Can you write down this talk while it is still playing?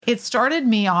it started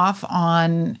me off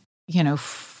on,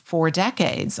 4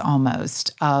 decades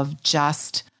almost of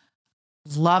just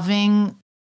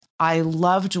I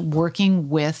loved working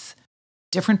with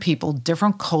different people,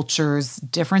 different cultures,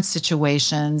 different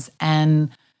situations, and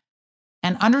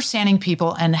understanding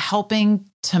people and helping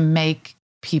to make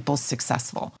people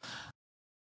successful.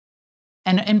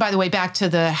 And by the way, back to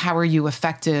the how are you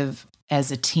effective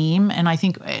as a team? And I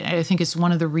think it's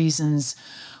one of the reasons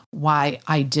why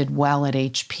I did well at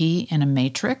HP in a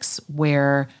matrix,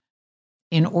 where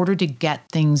in order to get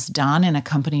things done in a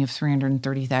company of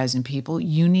 330,000 people,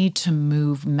 you need to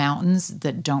move mountains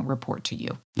that don't report to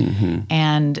you. Mm-hmm.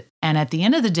 And at the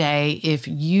end of the day, if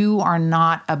you are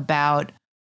not about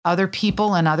other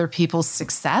people and other people's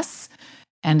success,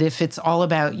 and if it's all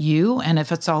about you, and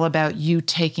if it's all about you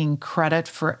taking credit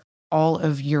for all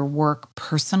of your work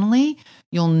personally,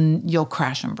 you'll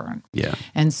crash and burn. Yeah.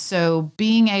 And so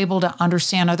being able to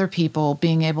understand other people,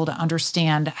 being able to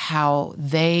understand how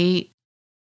they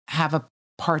have a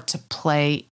part to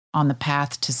play on the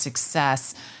path to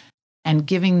success, and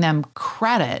giving them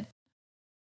credit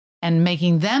and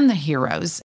making them the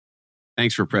heroes.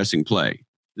 Thanks for pressing play.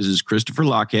 This is Christopher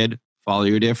Lochhead, Follow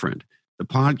Your Different, the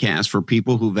podcast for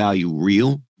people who value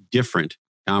real, different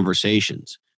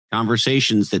conversations.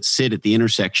 Conversations that sit at the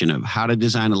intersection of how to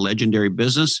design a legendary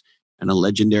business and a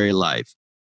legendary life.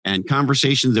 And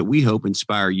conversations that we hope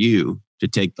inspire you to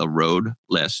take the road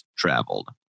less traveled.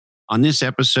 On this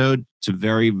episode, it's a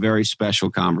very, very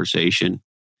special conversation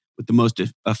with the most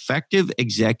effective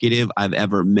executive I've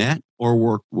ever met or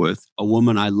worked with, a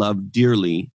woman I love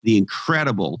dearly, the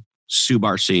incredible Sue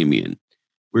Barsamian.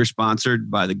 We're sponsored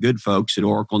by the good folks at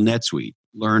Oracle NetSuite.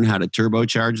 Learn how to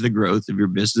turbocharge the growth of your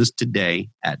business today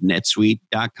at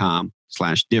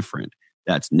netsuite.com/different.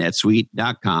 That's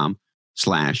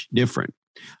netsuite.com/different.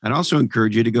 I'd also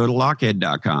encourage you to go to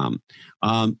lochhead.com.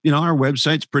 Our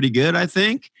website's pretty good, I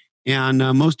think. And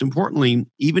most importantly,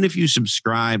 even if you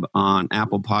subscribe on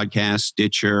Apple Podcasts,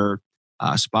 Stitcher,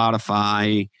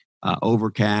 Spotify,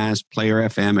 Overcast, Player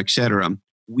FM, etc.,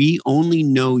 we only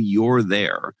know you're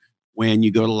there when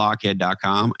you go to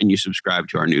lochhead.com and you subscribe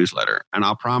to our newsletter. And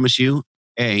I'll promise you,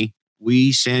 A,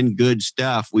 we send good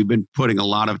stuff. We've been putting a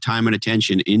lot of time and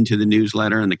attention into the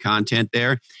newsletter and the content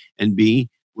there. And B,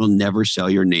 we'll never sell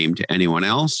your name to anyone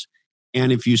else.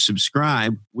 And if you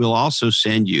subscribe, we'll also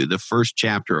send you the first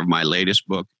chapter of my latest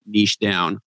book, Niche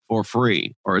Down, for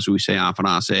free. Or as we say often,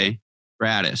 I'll say,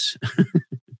 gratis.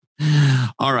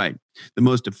 All right. The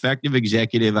most effective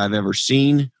executive I've ever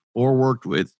seen or worked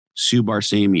with, Sue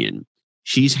Barsamian.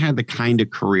 She's had the kind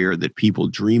of career that people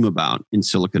dream about in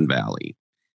Silicon Valley.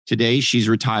 Today, she's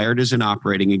retired as an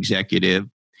operating executive,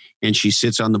 and she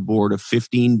sits on the board of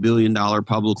 $15 billion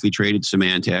publicly traded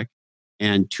Symantec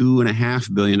and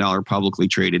 $2.5 billion publicly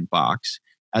traded Box,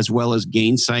 as well as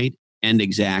Gainsight and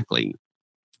Xactly.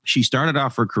 She started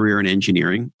off her career in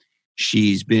engineering.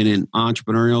 She's been in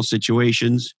entrepreneurial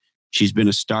situations. She's been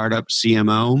a startup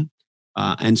CMO.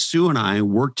 And Sue and I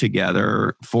worked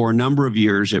together for a number of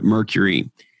years at Mercury.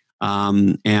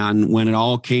 And when it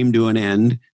all came to an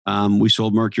end, we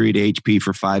sold Mercury to HP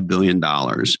for $5 billion.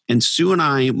 And Sue and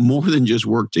I, more than just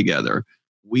worked together,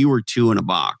 we were two in a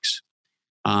box.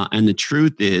 And the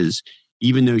truth is,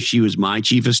 even though she was my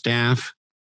chief of staff,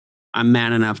 I'm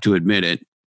man enough to admit it,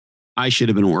 I should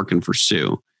have been working for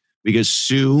Sue, because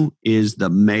Sue is the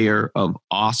mayor of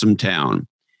Awesome Town.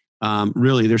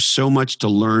 Really, there's so much to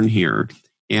learn here.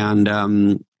 And,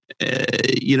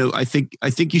 I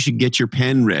think you should get your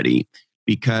pen ready,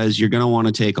 because you're going to want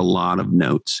to take a lot of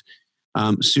notes.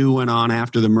 Sue went on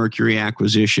after the Mercury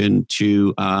acquisition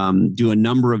to do a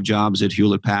number of jobs at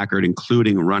Hewlett Packard,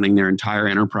 including running their entire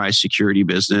enterprise security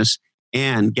business.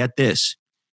 And get this,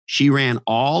 she ran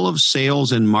all of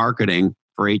sales and marketing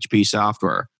for HP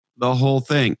Software, the whole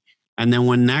thing. And then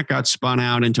when that got spun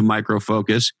out into Micro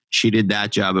Focus, she did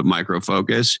that job at Micro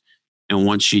Focus. And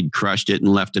once she'd crushed it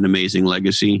and left an amazing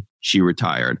legacy, she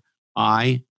retired.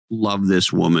 I love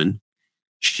this woman.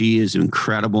 She is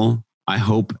incredible. I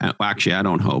hope, actually, I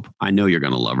don't hope. I know you're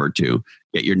going to love her too.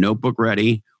 Get your notebook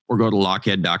ready or go to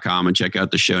lochhead.com and check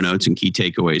out the show notes and key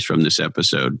takeaways from this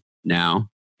episode. Now,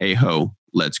 hey ho,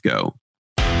 let's go.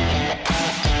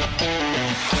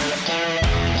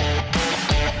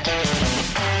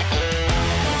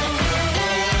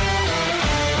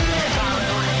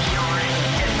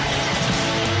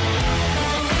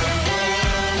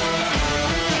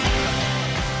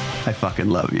 I fucking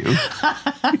love you.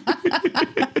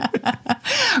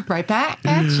 Right back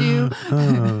at you.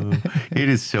 Oh, it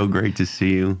is so great to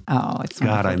see you. Oh, it's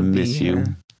God, I miss you.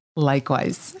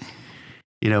 Likewise.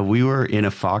 we were in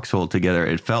a foxhole together.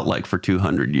 It felt like for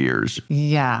 200 years.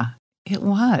 Yeah, it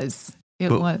was.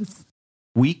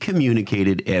 We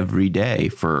communicated every day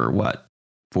for what,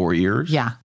 4 years?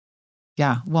 Yeah.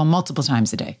 Yeah. Well, multiple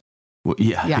times a day. Well,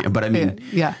 yeah. But I mean,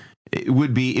 it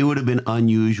would have been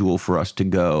unusual for us to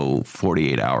go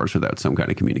 48 hours without some kind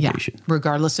of communication. Yeah.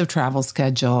 Regardless of travel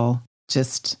schedule,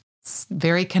 just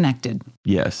very connected.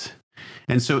 Yes.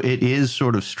 And so it is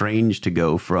sort of strange to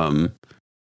go from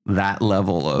that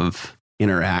level of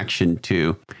interaction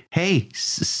to, hey,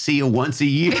 see you once a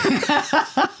year.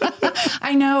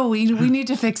 I know. We need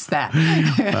to fix that.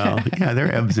 Well, yeah, there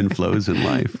are ebbs and flows in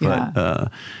life.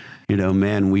 But,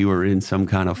 man, we were in some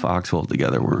kind of foxhole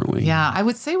together, weren't we? Yeah, I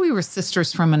would say we were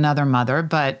sisters from another mother,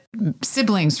 but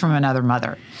siblings from another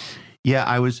mother. Yeah,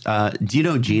 I was. Do you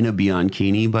know Gina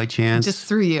Bianchini by chance? Just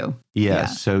through you. Yeah.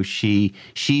 So she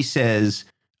says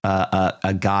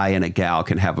a guy and a gal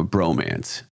can have a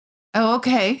bromance. Oh,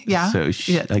 okay. Yeah. So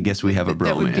I guess we have a bromance.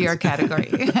 That would be our category.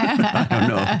 I don't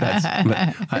know if that's.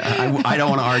 But I don't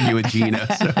want to argue with Gina.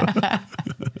 So.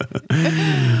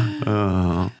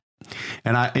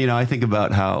 And I think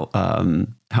about how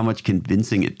much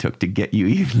convincing it took to get you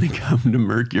even to come to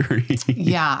Mercury.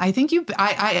 Yeah, I think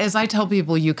as I tell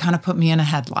people, you kind of put me in a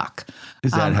headlock.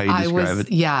 Is that how you describe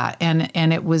it? Yeah,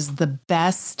 and it was the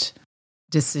best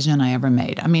decision I ever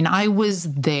made. I mean, I was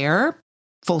there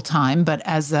full time, but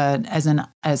as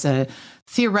a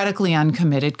theoretically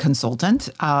uncommitted consultant,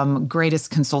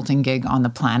 greatest consulting gig on the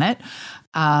planet,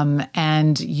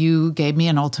 and you gave me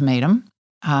an ultimatum.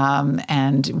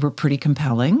 And were pretty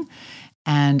compelling.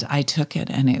 And I took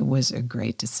it, and it was a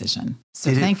great decision.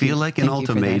 So Did it feel like an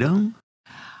ultimatum?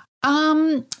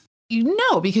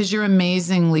 No, because you're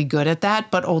amazingly good at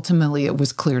that. But ultimately, it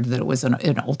was clear that it was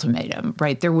an ultimatum,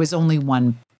 right? There was only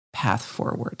one path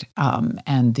forward.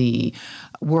 And the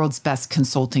world's best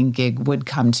consulting gig would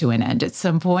come to an end at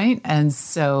some point. And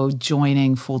so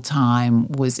joining full time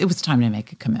it was time to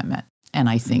make a commitment. And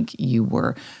I think you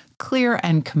were clear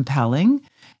and compelling.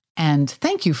 And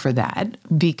thank you for that,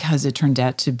 because it turned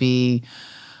out to be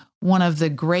one of the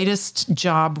greatest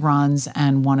job runs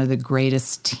and one of the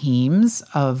greatest teams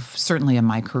certainly in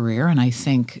my career. And I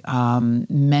think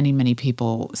many, many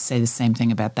people say the same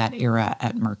thing about that era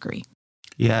at Mercury.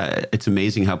 Yeah, it's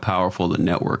amazing how powerful the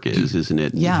network is, isn't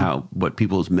it? And what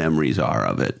people's memories are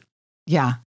of it.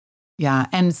 Yeah. Yeah.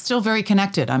 And still very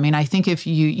connected. I mean, I think if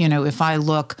if I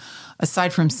look,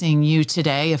 aside from seeing you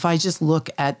today, if I just look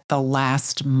at the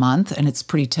last month, and it's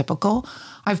pretty typical,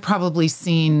 I've probably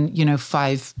seen,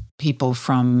 5 people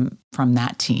from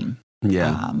that team.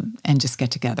 Yeah. And just get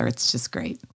together. It's just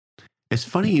great. It's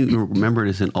funny you remember it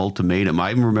as an ultimatum.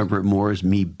 I remember it more as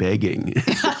me begging.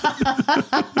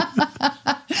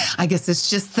 I guess it's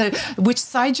just which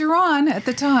side you're on at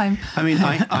the time. I mean,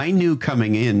 I knew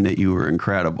coming in that you were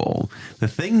incredible. The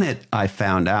thing that I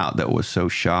found out that was so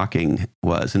shocking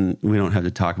was, and we don't have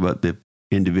to talk about the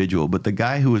individual, but the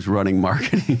guy who was running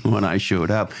marketing when I showed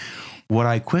up, what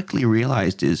I quickly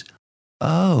realized is,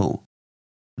 oh,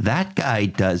 that guy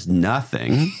does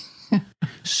nothing.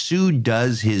 Sue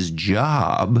does his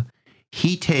job.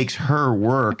 He takes her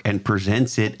work and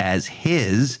presents it as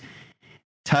his.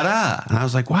 Ta-da! And I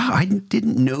was like, wow, I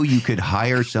didn't know you could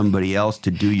hire somebody else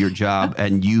to do your job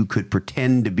and you could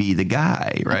pretend to be the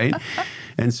guy, right?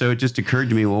 And so it just occurred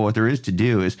to me, well, what there is to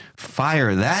do is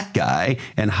fire that guy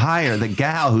and hire the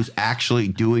gal who's actually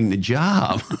doing the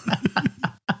job.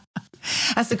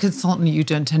 As a consultant, you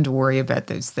don't tend to worry about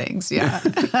those things. Yeah.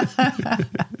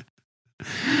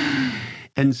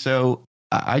 And so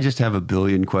I just have a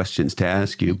billion questions to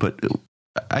ask you, but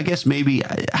I guess maybe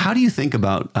how do you think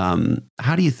about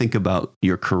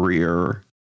your career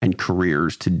and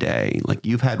careers today? Like,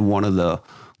 you've had one of the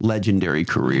legendary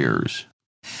careers.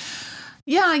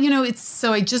 Yeah,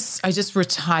 I just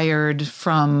retired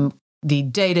from the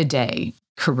day-to-day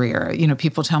career.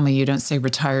 People tell me you don't say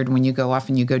retired when you go off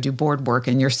and you go do board work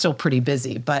and you're still pretty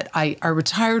busy. But I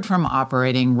retired from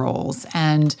operating roles.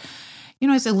 And,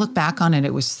 as I look back on it,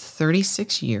 it was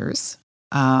 36 years.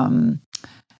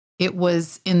 It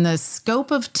was in the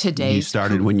scope of today's... You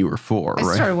started when you were 4, right?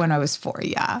 I started when I was 4,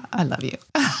 yeah. I love you.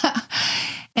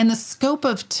 In the scope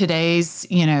of today's,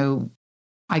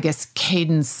 I guess,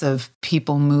 cadence of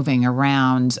people moving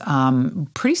around,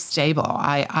 pretty stable.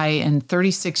 I in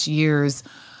 36 years,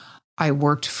 I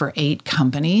worked for 8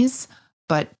 companies,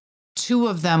 but 2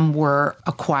 of them were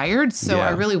acquired. So I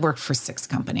really worked for 6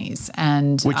 companies,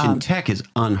 and which in tech is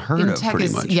unheard of,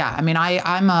 pretty much. Yeah, I mean,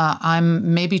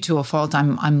 I'm maybe to a fault.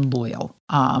 I'm loyal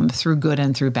through good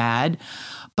and through bad,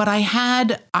 But I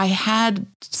had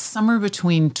somewhere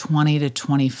between 20 to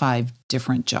 25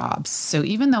 different jobs. So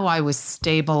even though I was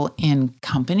stable in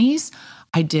companies,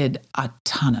 I did a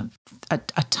ton of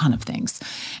things.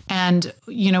 And,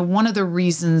 one of the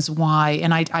reasons why,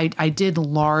 and I did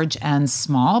large and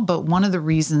small, but one of the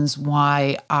reasons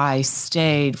why I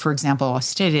stayed, for example, I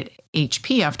stayed at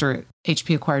HP after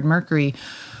HP acquired Mercury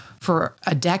for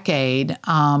a decade,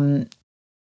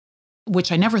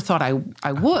 which I never thought I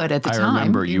would at the time. I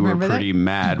remember you were pretty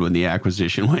mad when the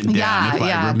acquisition went down.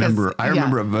 I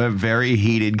remember a very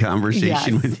heated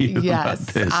conversation with you about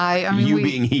this.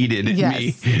 Being heated at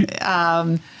me.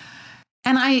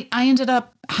 And I ended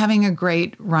up having a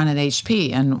great run at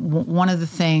HP. And one of the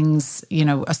things,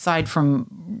 aside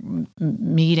from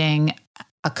meeting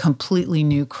a completely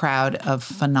new crowd of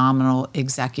phenomenal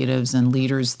executives and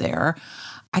leaders there,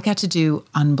 I got to do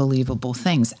unbelievable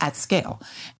things at scale.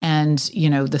 And,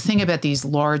 the thing about these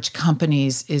large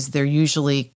companies is they're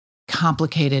usually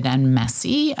complicated and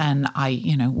messy. And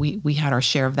we had our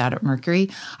share of that at Mercury.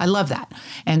 I love that.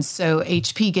 And so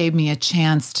HP gave me a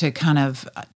chance to kind of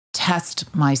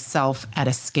test myself at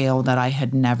a scale that I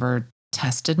had never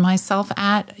tested myself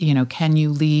at. Can you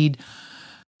lead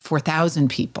 4,000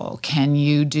 people? Can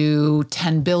you do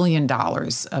 $10 billion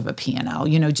of a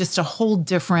P&L? Just a whole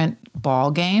different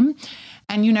ball game.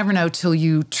 And you never know till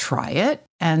you try it.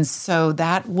 And so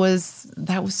that was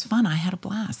fun. I had a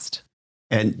blast.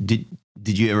 And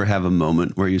did you ever have a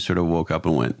moment where you sort of woke up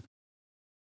and went,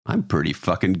 I'm pretty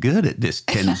fucking good at this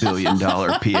 $10 billion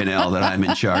P&L that I'm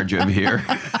in charge of here?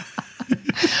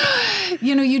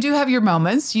 You do have your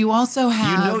moments. You also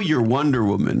have... you're Wonder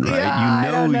Woman, right?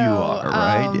 Yeah, you are,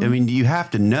 right? I mean, you have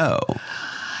to know.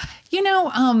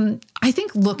 I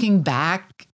think looking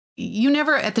back, you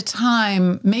never at the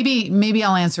time, maybe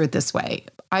I'll answer it this way.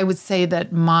 I would say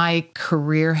that my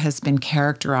career has been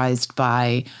characterized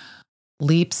by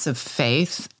leaps of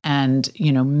faith and,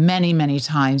 many, many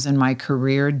times in my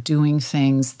career doing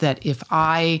things that if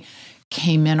I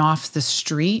came in off the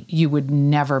street, you would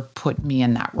never put me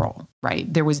in that role,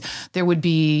 right? There would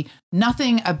be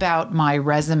nothing about my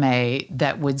resume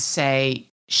that would say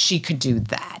she could do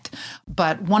that.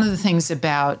 But one of the things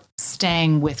about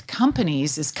staying with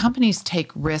companies is companies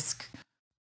take risk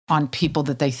on people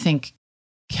that they think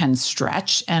can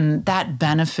stretch. And that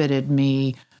benefited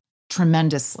me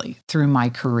tremendously through my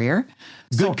career.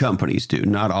 Good companies do,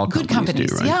 not all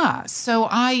companies do, right? Yeah. So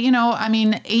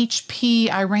HP,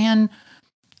 I ran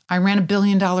a $1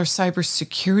 billion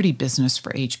cybersecurity business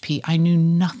for HP. I knew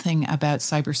nothing about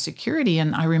cybersecurity.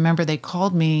 And I remember they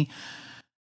called me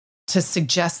to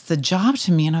suggest the job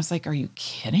to me. And I was like, are you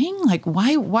kidding? Like,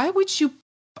 why would you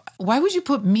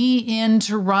put me in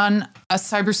to run a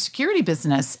cybersecurity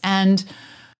business? And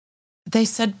they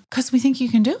said, because we think you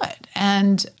can do it.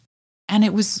 And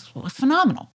it was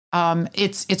phenomenal.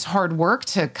 It's hard work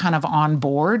to kind of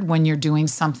onboard when you're doing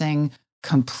something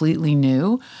completely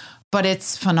new, but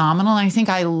it's phenomenal. And I think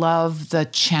I love the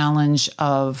challenge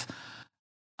of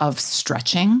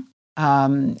stretching.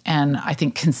 And I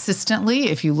think consistently,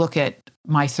 if you look at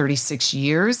my 36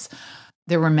 years,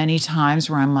 there were many times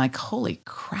where I'm like, holy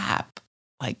crap,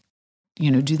 like,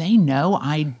 do they know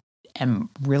I am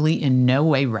really in no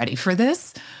way ready for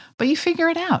this? But you figure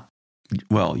it out.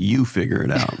 Well, you figure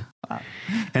it out. Wow.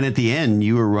 And at the end,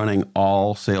 you were running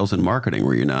all sales and marketing,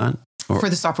 were you not? For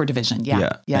the software division,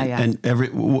 yeah. And every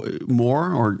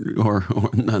more or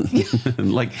none?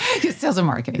 Like sales and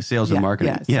marketing. Sales and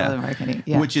marketing. Sales and marketing.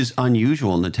 Yeah. Which is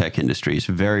unusual in the tech industry. It's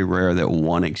very rare that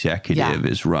one executive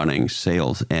is running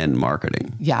sales and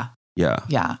marketing. Yeah.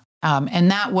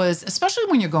 And that was, especially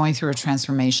when you're going through a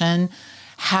transformation,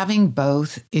 having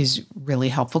both is really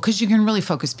helpful because you can really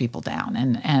focus people down.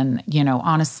 And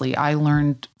honestly, I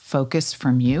learned focus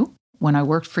from you when I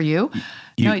worked for you.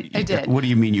 I did. What do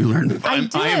you mean you learned?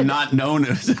 I am not known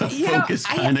as a focused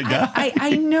kind of guy.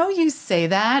 I know you say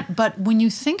that, but when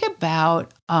you think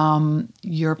about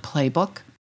your playbook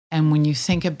and when you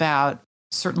think about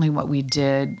certainly what we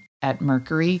did at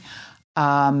Mercury,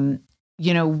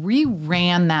 we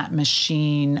ran that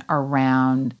machine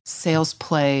around sales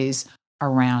plays,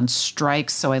 around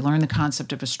strikes. So I learned the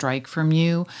concept of a strike from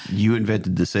you. You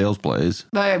invented the sales plays.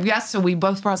 Yes. So we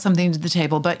both brought something to the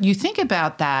table. But you think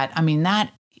about that, I mean,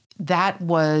 that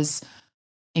was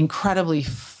incredibly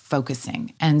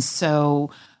focusing. And so,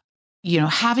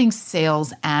 having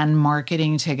sales and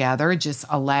marketing together just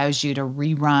allows you to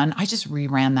rerun. I just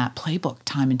reran that playbook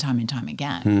time and time and time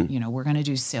again. We're going to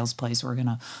do sales plays. We're going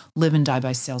to live and die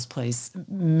by sales plays.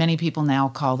 Many people now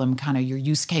call them kind of your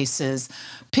use cases.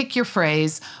 Pick your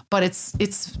phrase, but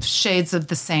it's shades of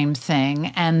the same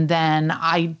thing. And then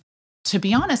I to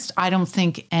be honest, I don't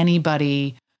think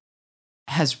anybody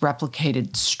has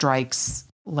replicated strikes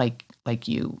like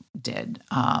you did.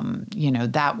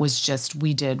 That was just,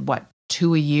 we did what,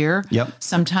 2 a year? Yep.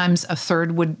 Sometimes a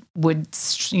third would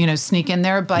sneak in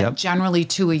there, but generally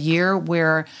 2 a year,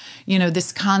 where,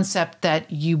 this concept that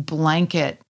you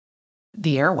blanket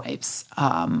the airwaves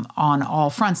on all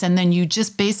fronts, and then you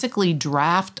just basically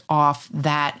draft off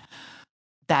that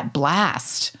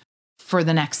blast for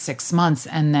the next 6 months,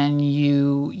 and then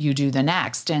you do the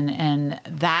next, and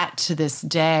that, to this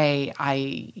day,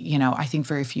 I think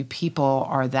very few people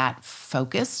are that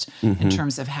focused in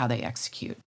terms of how they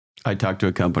execute. I talked to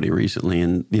a company recently,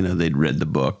 and they'd read the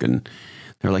book, and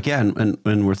they're like, "Yeah,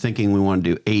 and we're thinking we want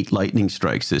to do 8 lightning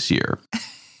strikes this year."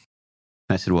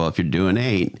 I said, "Well, if you're doing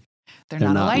 8, they're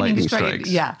not lightning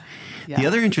strikes." Yeah. The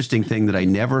other interesting thing that I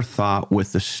never thought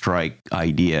with the strike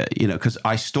idea, because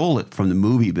I stole it from the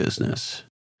movie business.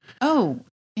 Oh,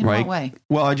 in what way?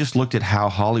 Well, I just looked at how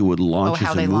Hollywood launches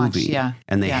a movie,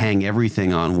 and they hang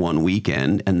everything on one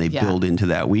weekend, and they build into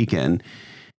that weekend.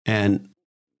 And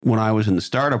when I was in the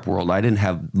startup world, I didn't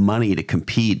have money to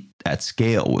compete at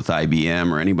scale with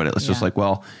IBM or anybody. It's just like,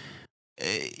 well,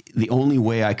 the only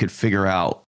way I could figure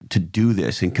out to do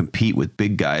this and compete with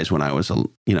big guys when I was a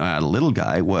little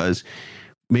guy was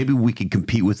maybe we could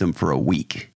compete with them for a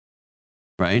week.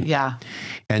 Right. Yeah.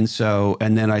 And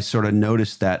then I sort of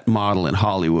noticed that model in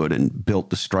Hollywood and built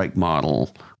the strike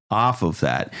model off of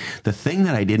that. The thing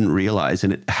that I didn't realize,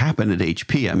 and it happened at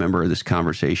HP, I remember this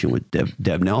conversation with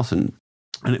Deb Nelson,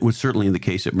 and it was certainly the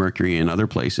case at Mercury and other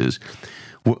places,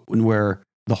 where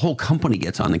the whole company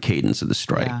gets on the cadence of the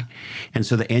strike. Yeah. And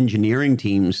so the engineering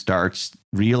team starts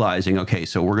realizing, okay,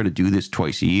 so we're going to do this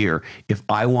twice a year. If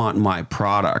I want my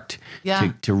product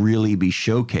to really be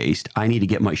showcased, I need to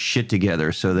get my shit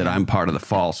together so that I'm part of the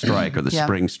fall strike or the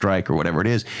spring strike or whatever it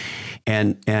is.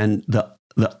 And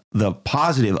the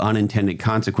positive unintended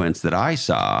consequence that I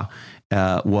saw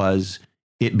was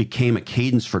it became a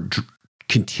cadence for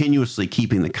continuously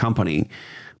keeping the company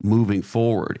moving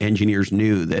forward. Engineers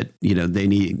knew that, they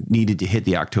needed to hit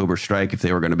the October strike if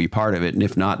they were going to be part of it. And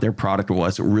if not, their product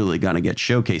wasn't really going to get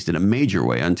showcased in a major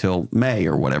way until May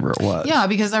or whatever it was. Yeah,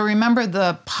 because I remember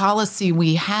the policy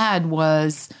we had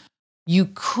was you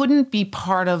couldn't be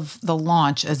part of the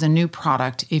launch as a new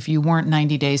product if you weren't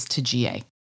 90 days to GA.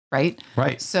 Right.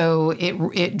 So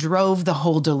it drove the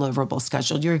whole deliverable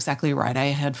schedule. You're exactly right. I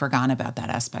had forgotten about that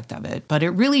aspect of it, but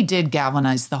it really did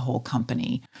galvanize the whole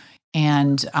company.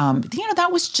 And, that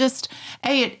was just,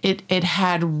 it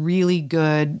had really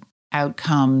good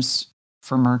outcomes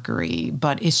for Mercury,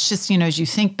 but it's just, as you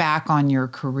think back on your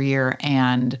career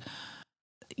and,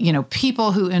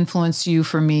 people who influence you,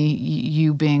 for me,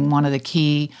 you being one of the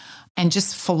key, and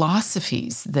just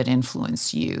philosophies that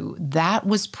influence you, that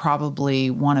was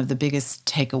probably one of the biggest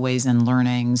takeaways and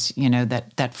learnings,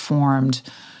 that formed,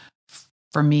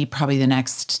 for me, probably the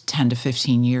next 10 to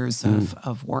 15 years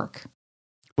of work.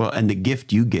 Well, and the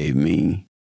gift you gave me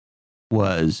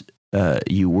was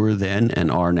you were then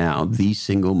and are now the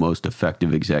single most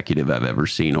effective executive I've ever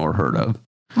seen or heard of.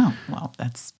 Oh, well,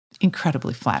 that's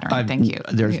incredibly flattering. Thank you.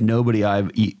 There's nobody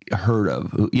I've heard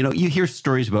of. You hear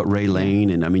stories about Ray Lane,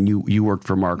 and I mean, you worked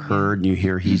for Mark Hurd, and you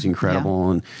hear he's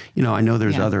incredible. And, I know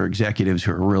there's other executives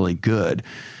who are really good.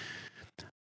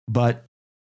 But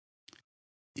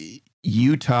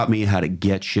you taught me how to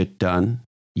get shit done.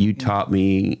 You taught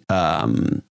me,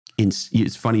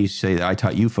 it's funny you say that I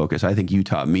taught you focus. I think you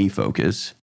taught me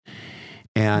focus.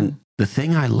 And the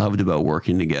thing I loved about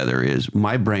working together is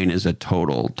my brain is a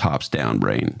total tops down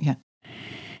brain. Yeah.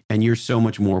 And you're so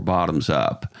much more bottoms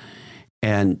up.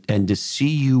 And to see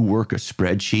you work a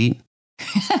spreadsheet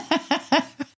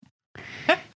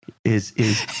is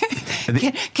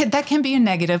that can be a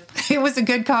negative. It was a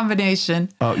good combination.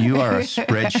 Oh, you are a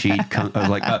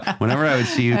spreadsheet. Whenever I would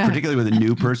see you, particularly with a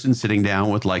new person sitting down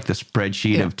with like the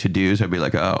spreadsheet of to-dos, I'd be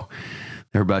like, oh,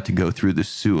 they're about to go through the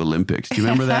Sioux Olympics. Do you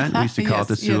remember that? We used to call it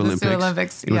the Sioux Olympics. The Sioux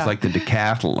Olympics. It was like the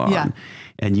decathlon. Yeah.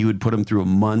 And you would put them through a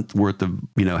month worth of,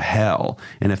 hell.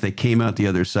 And if they came out the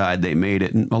other side, they made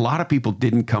it. And a lot of people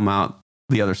didn't come out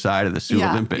the other side of the Sioux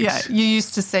Olympics. Yeah, you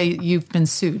used to say you've been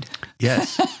sued.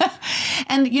 Yes.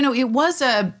 And,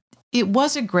 it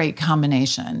was a great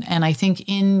combination. And I think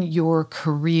in your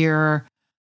career,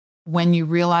 when you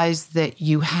realize that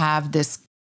you have this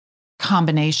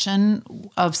combination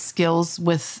of skills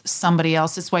with somebody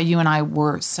else, it's why you and I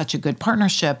were such a good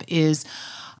partnership, is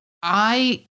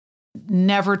I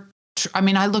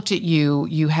looked at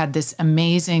you had this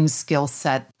amazing skill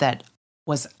set that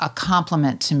was a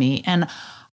compliment to me. And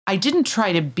I didn't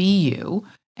try to be you.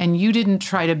 and you didn't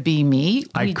try to be me.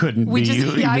 I couldn't be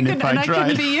you, yeah, even if I tried. I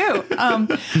couldn't be you.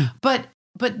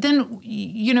 But then,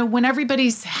 when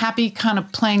everybody's happy kind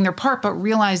of playing their part, but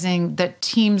realizing that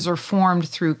teams are formed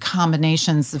through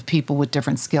combinations of people with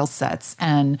different skill sets,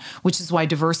 and which is why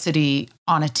diversity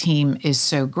on a team is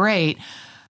so great.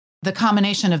 The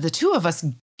combination of the two of us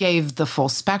gave the full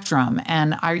spectrum.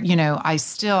 And I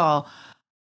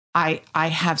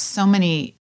have so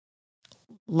many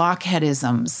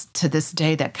Lochheadisms to this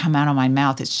day that come out of my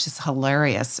mouth. It's just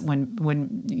hilarious when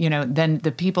then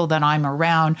the people that I'm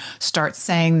around start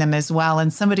saying them as well.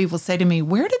 And somebody will say to me,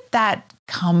 where did that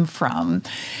come from?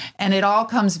 And it all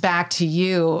comes back to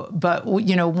you. But,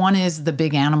 one is the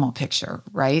big animal picture,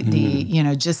 right?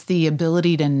 Mm-hmm. Just the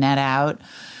ability to net out.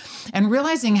 And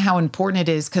realizing how important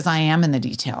it is, because I am in the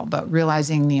detail, but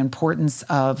realizing the importance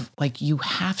of, you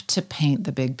have to paint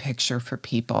the big picture for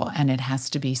people, and it has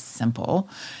to be simple,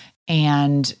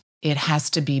 and it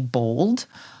has to be bold,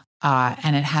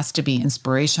 and it has to be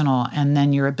inspirational. And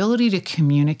then your ability to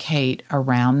communicate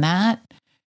around that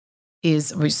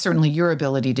certainly your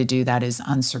ability to do that is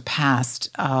unsurpassed,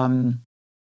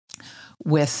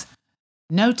 with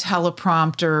no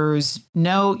teleprompters,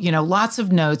 lots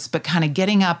of notes, but kind of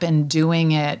getting up and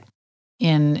doing it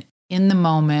in the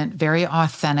moment, very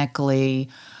authentically.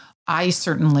 I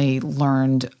certainly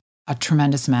learned a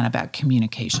tremendous amount about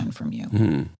communication from you.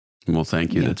 Mm-hmm. Well,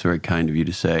 thank you. Yeah. That's very kind of you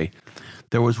to say.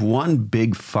 There was one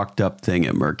big fucked up thing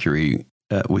at Mercury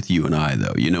with you and I,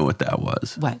 though. You know what that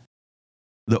was? What?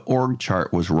 The org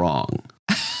chart was wrong.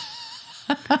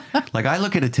 I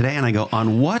look at it today and I go,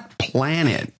 on what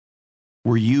planet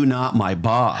were you not my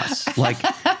boss?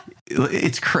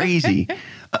 It's crazy.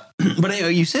 But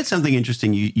anyway, you said something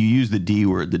interesting. You used the D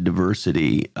word, the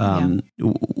diversity.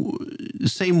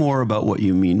 Say more about what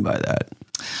you mean by that.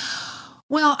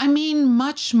 Well, I mean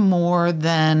much more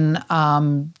than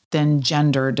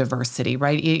gender diversity,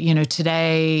 right?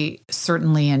 Today,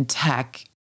 certainly in tech,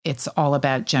 it's all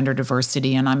about gender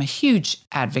diversity, and I'm a huge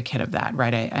advocate of that,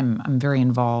 right? I'm very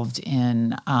involved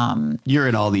in. You're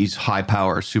in all these high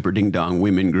power, super ding dong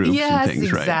women groups and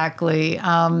things, right? Exactly.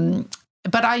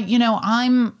 But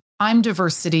I'm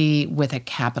diversity with a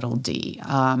capital D.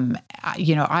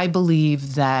 I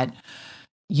believe that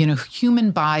human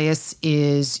bias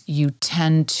is you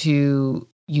tend to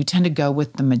go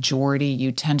with the majority.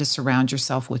 You tend to surround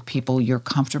yourself with people you're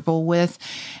comfortable with.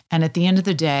 And at the end of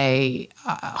the day,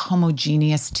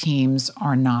 homogeneous teams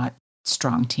are not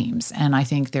strong teams. And I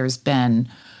think there's been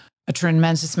a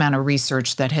tremendous amount of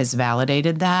research that has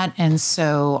validated that. And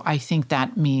so I think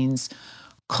that means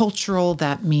cultural,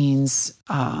 that means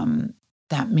economic,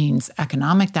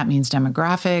 that means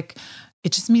demographic.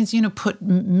 It just means,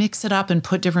 mix it up and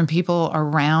put different people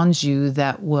around you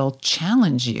that will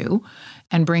challenge you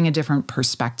and bring a different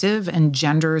perspective, and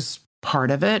gender's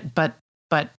part of it. But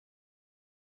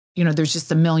there's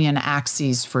just a million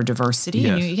axes for diversity.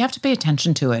 Yes. And you have to pay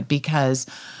attention to it, because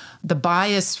the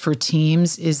bias for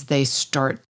teams is they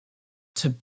start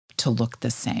to look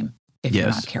the same if you're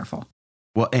not careful.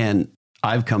 Well, and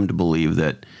I've come to believe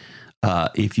that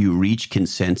if you reach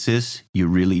consensus, you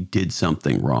really did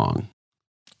something wrong.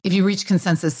 If you reach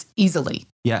consensus easily.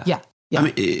 Yeah. I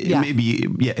mean, maybe,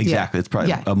 exactly. It's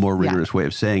probably a more rigorous way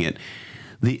of saying it.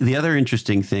 The other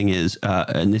interesting thing is,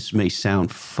 and this may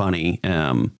sound funny,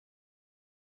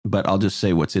 but I'll just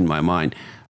say what's in my mind.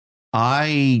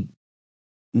 I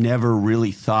never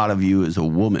really thought of you as a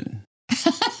woman.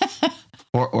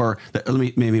 or let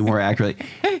me maybe more accurately,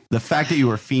 the fact that you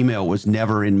were female was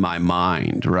never in my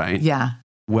mind, right? Yeah.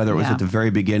 Whether it was at the very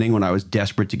beginning when I was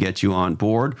desperate to get you on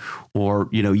board, or,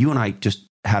 you and I just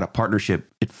had a partnership.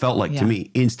 It felt like to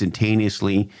me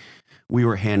instantaneously, we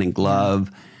were hand in glove,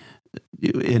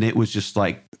 and it was just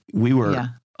like we were,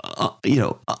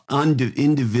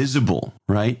 indivisible,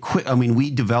 right?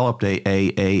 We developed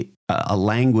a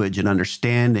language and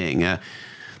understanding,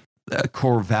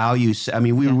 core values.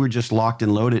 We were just locked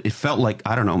and loaded. It felt like,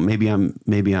 I don't know, maybe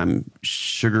I'm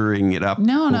sugaring it up over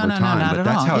time, but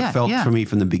that's how it felt for me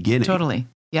from the beginning. Totally.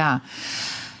 Yeah.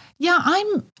 Yeah.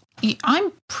 I'm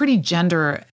pretty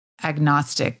gender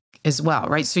agnostic as well,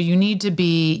 right? So you need to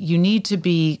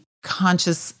be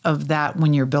conscious of that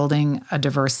when you're building a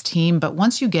diverse team. But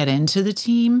once you get into the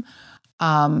team,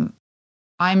 I'm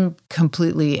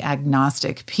completely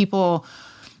agnostic. People,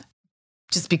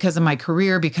 just because of my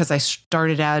career, because I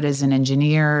started out as an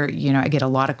engineer, I get a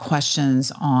lot of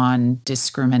questions on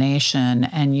discrimination,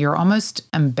 and you're almost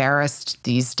embarrassed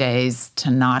these days to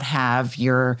not have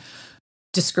your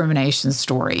discrimination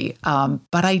story.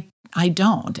 But I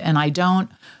don't. And I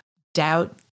don't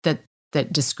doubt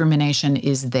that discrimination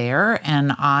is there,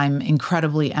 and I'm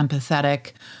incredibly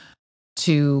empathetic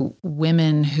to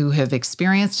women who have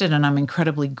experienced it, and I'm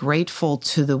incredibly grateful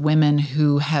to the women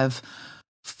who have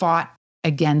fought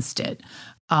against it.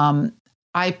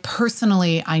 I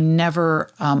personally, I never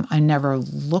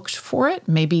looked for it.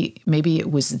 Maybe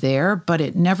it was there, but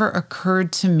it never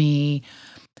occurred to me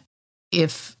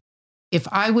if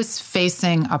I was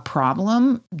facing a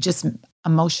problem, just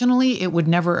emotionally, it would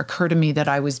never occur to me that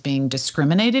I was being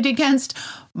discriminated against.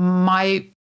 My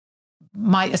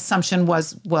assumption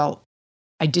was, well,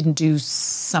 I didn't do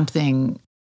something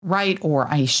right, or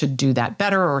I should do that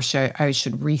better, or I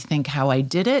should rethink how I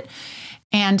did it.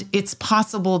 And it's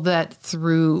possible that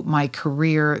through my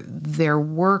career, there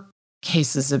were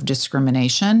cases of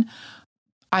discrimination.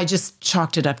 I just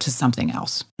chalked it up to something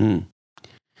else. The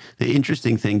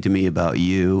interesting thing to me about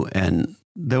you, and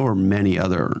there were many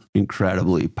other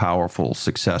incredibly powerful,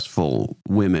 successful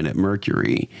women at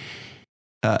Mercury,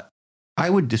 I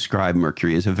would describe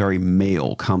Mercury as a very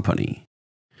male company,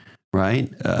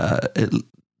 right?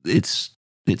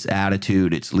 Its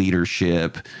attitude, its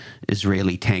leadership,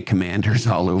 Israeli tank commanders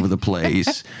all over the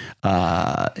place.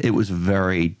 It was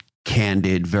very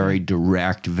candid, very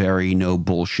direct, very no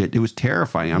bullshit. It was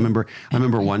terrifying. I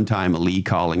remember one time Lee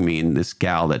calling me, and this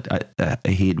gal that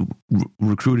he had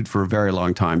recruited for a very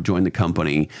long time joined the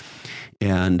company,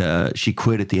 and she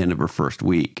quit at the end of her first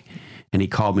week. And he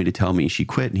called me to tell me she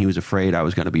quit, and he was afraid I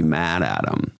was going to be mad at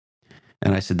him.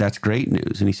 And I said, that's great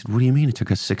news. And he said, what do you mean? It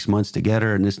took us 6 months to get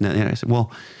her and this and that. And I said,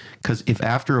 well, because if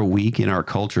after a week in our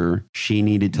culture, she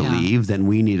needed to leave, then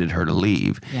we needed her to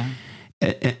leave. Yeah.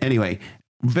 Anyway,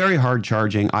 very hard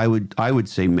charging. I would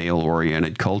say male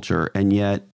oriented culture. And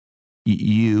yet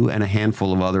you and a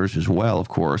handful of others as well, of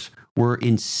course, were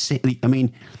insane. I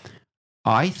mean,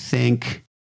 I think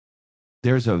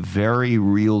there's a very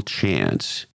real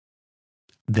chance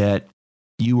that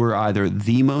you were either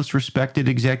the most respected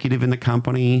executive in the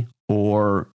company,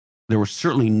 or there was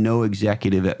certainly no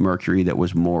executive at Mercury that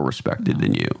was more respected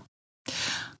than you.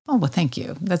 Oh, well, thank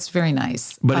you. That's very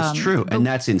nice. But it's true. And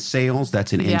that's in sales,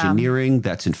 that's in engineering,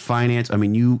 that's in finance. I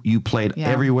mean, you played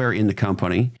everywhere in the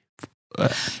company.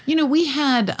 We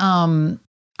had,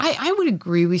 I would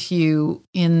agree with you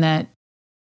in that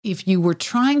if you were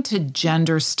trying to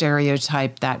gender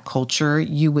stereotype that culture,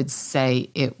 you would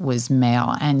say it was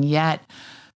male. And yet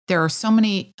there are so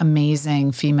many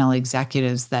amazing female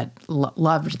executives that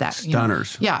loved that.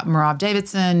 Stunners. Merav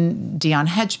Davidson, Dion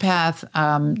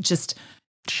Hedgepeth, just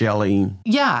Shelley.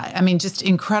 Yeah. I mean, just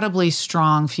incredibly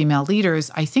strong female leaders.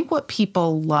 I think what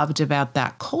people loved about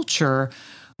that culture,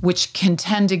 which can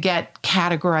tend to get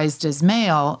categorized as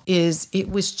male, is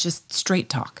it was just straight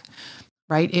talk.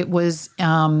 Right. It was,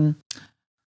 I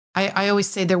always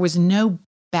say there was no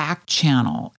back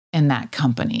channel in that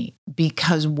company,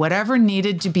 because whatever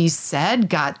needed to be said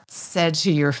got said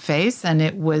to your face. And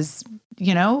it was,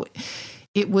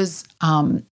 it was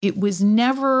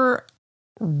never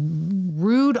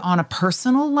rude on a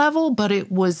personal level, but it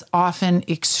was often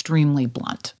extremely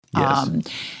blunt. Yes.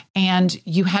 And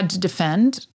you had to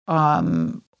defend,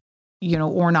 or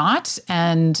not,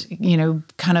 and,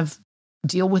 kind of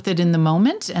deal with it in the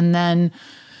moment, and then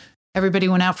everybody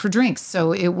went out for drinks.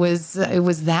 So it was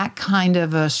that kind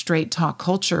of a straight talk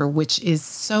culture, which is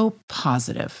so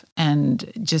positive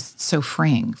and just so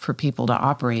freeing for people to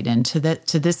operate in. To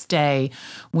this day,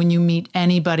 when you meet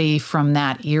anybody from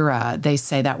that era, they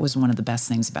say that was one of the best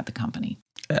things about the company.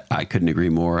 I couldn't agree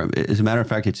more. As a matter of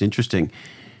fact, it's interesting.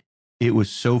 It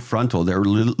was so frontal. There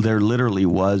literally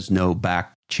was no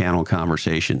back channel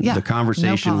conversation. Yeah, the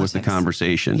conversation was the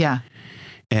conversation. Yeah.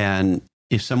 And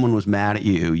if someone was mad at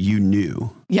you, you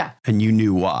knew. Yeah. And you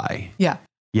knew why. Yeah.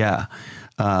 Yeah.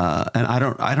 And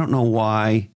I don't know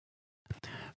why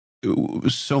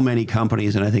so many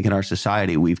companies, and I think in our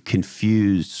society, we've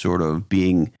confused sort of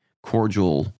being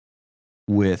cordial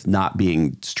with not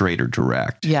being straight or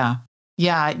direct. Yeah.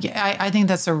 Yeah. I think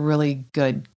that's a really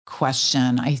good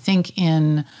question. I think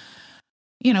in,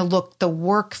 look, the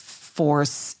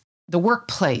workplace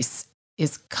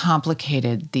is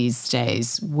complicated these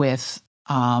days with,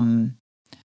 I'll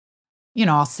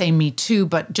say Me Too,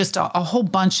 but just a whole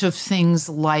bunch of things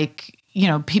like,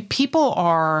 people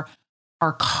are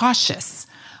cautious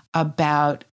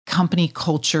about company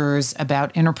cultures,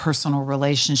 about interpersonal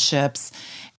relationships.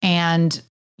 And,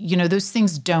 those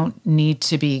things don't need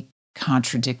to be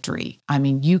contradictory. I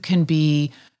mean, you can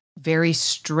be very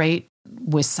straight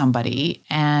with somebody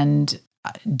and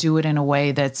do it in a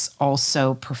way that's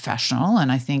also professional.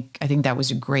 And I think that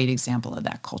was a great example of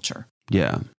that culture.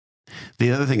 Yeah.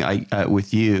 The other thing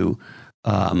with you,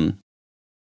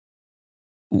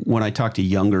 when I talk to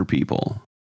younger people,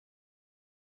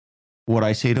 what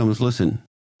I say to them is, listen,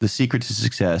 the secret to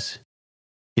success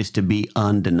is to be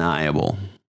undeniable.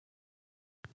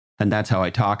 And that's how I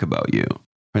talk about you.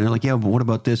 And they're like, yeah, but what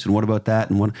about this? And what about that?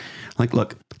 And what, like,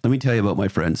 look, let me tell you about my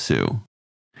friend Sue.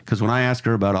 Because when I ask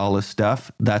her about all this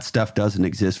stuff, that stuff doesn't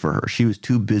exist for her. She was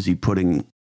too busy putting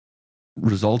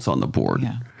results on the board.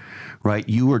 Yeah. Right?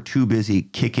 You were too busy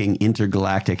kicking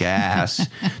intergalactic ass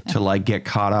to like get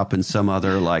caught up in some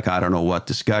other, like, I don't know what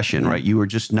discussion, right? You were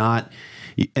just not.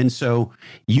 And so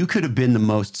you could have been the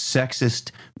most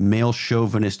sexist, male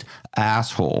chauvinist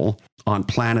asshole on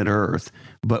planet Earth,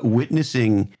 but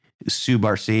witnessing Sue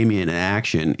Barsamian in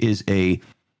action is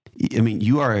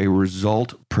you are a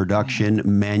result production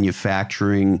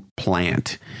manufacturing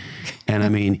plant. And I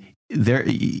mean,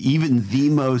 even the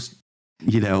most,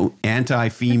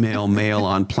 anti-female male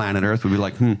on planet Earth would be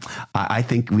like, I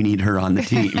think we need her on the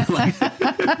team.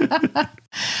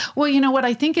 Well, you know what?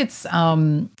 I think it's,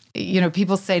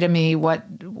 people say to me what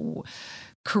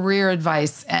career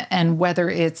advice, and whether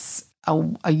it's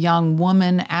a young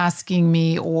woman asking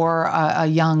me or a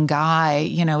young guy,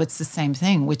 it's the same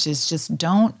thing, which is just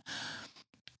I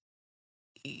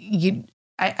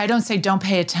don't say don't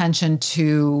pay attention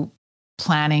to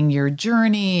planning your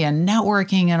journey and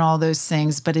networking and all those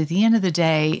things. But at the end of the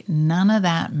day, none of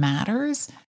that matters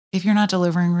if you're not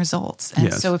delivering results.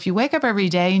 And so if you wake up every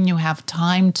day and you have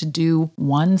time to do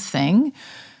one thing,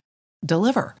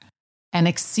 deliver and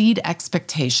exceed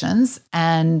expectations.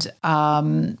 And,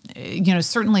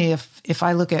 certainly if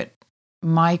I look at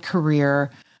my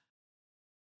career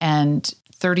and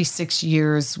 36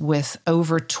 years with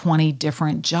over 20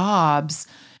 different jobs,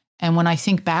 and when I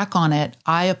think back on it,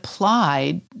 I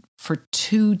applied for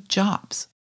 2 jobs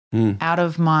out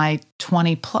of my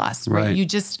 20 plus. Right? You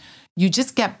just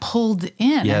get pulled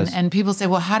in, and people say,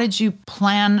 "Well, how did you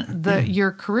plan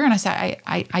your career?" And I say,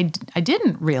 "I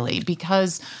didn't really,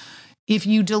 because if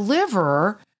you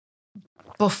deliver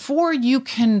before you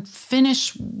can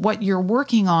finish what you're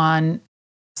working on,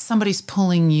 somebody's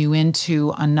pulling you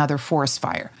into another forest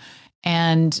fire,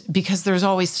 and because there's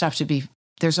always stuff to be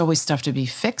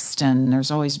fixed, and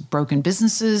there's always broken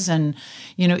businesses. And,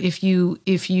 if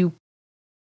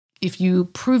you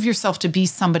prove yourself to be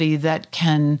somebody that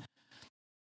can,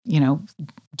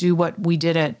 do what we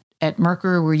did at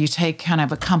Mercury, where you take kind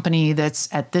of a company that's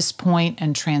at this point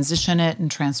and transition it and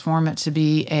transform it to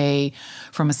be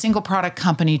from a single product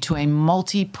company to a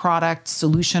multi-product,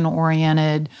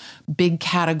 solution-oriented, big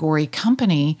category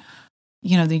company,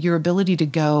 your ability to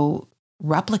go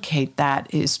replicate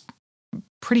that is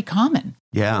pretty common.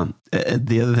 Yeah.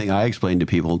 The other thing I explain to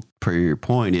people, per your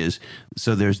point, is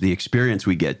so there's the experience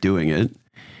we get doing it,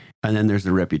 and then there's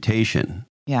the reputation.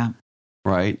 Yeah.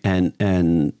 Right.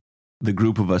 And the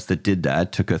group of us that did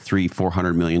that took a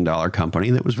 $300-400 million company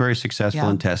that was very successful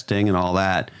in testing and all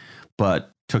that,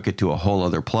 but took it to a whole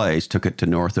other place, took it to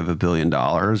north of $1 billion and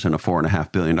a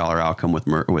 $4.5 billion outcome with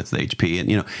HP.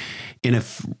 And, in a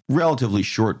relatively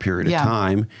short period of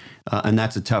time. And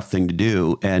that's a tough thing to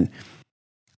do. And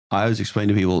I always explain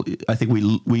to people, I think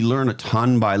we learn a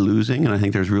ton by losing, and I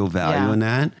think there's real value in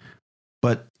that.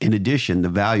 But in addition, the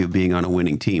value of being on a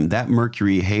winning team, that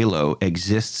Mercury halo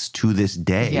exists to this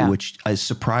day, which is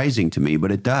surprising to me,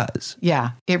 but it does.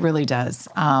 Yeah, it really does.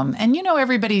 And,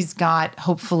 everybody's got,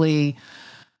 hopefully,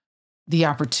 the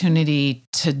opportunity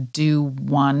to do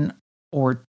 1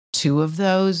 or 2 of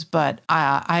those. But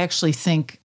I actually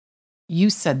think you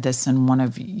said this in one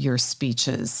of your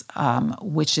speeches,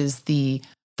 which is the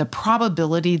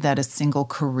probability that a single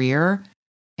career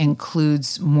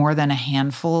includes more than a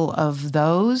handful of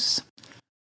those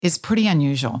is pretty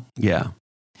unusual. Yeah.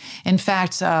 In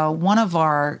fact, one of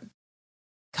our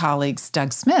colleagues,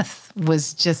 Doug Smith, he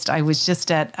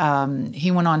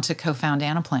went on to co-found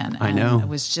Anaplan. I know. It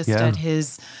was just at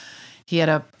he had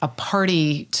a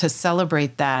party to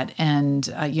celebrate that. And,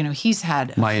 he's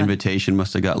had... My invitation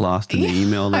must have got lost in the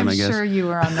email then, I guess. I'm sure you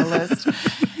were on the list.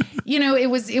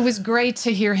 It was great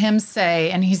to hear him say,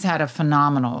 and he's had a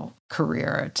phenomenal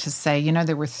career, to say,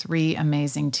 there were 3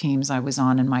 amazing teams I was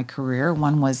on in my career.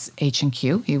 One was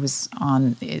H&Q. He was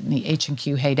in the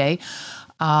H&Q heyday.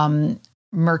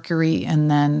 Mercury,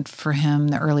 and then for him,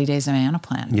 the early days of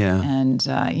Anaplan. Yeah. And,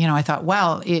 I thought,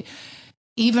 wow,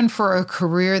 even for a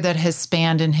career that has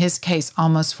spanned, in his case,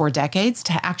 almost 4 decades,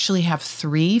 to actually have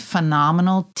 3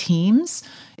 phenomenal teams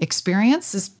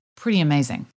experience is pretty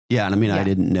amazing. Yeah. And I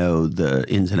didn't know the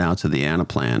ins and outs of the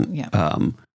Anaplan. Yeah.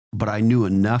 But I knew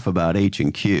enough about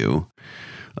H&Q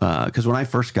because when I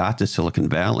first got to Silicon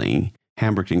Valley,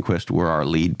 Hambrecht and Quist were our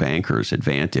lead bankers at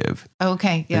Vantiv.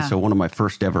 Okay, yeah. And so one of my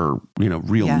first ever,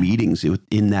 real meetings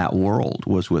in that world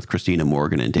was with Christina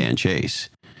Morgan and Dan Chase.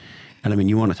 And I mean,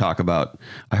 you want to talk about,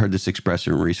 I heard this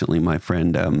expression recently, my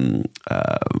friend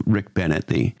Rick Bennett,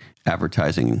 the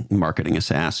advertising marketing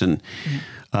assassin,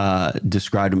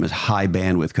 described them as high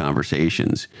bandwidth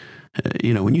conversations.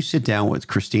 When you sit down with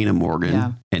Christina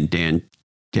Morgan and Dan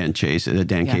Chase,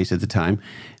 Case at the time,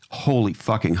 holy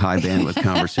fucking high bandwidth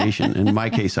conversation. In my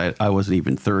case, I wasn't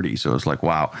even 30, so it's like,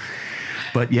 wow.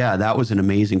 But yeah, that was an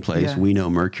amazing place. Yeah. We know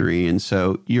Mercury. And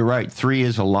so you're right, 3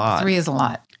 is a lot. 3 is a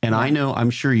lot. And I'm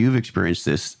sure you've experienced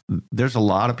this. There's a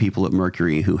lot of people at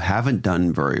Mercury who haven't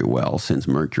done very well since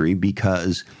Mercury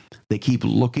because they keep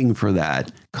looking for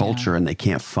that culture and they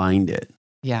can't find it.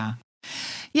 Yeah.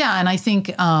 Yeah. And I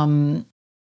think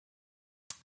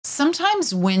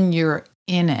sometimes when you're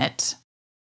in it,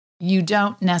 you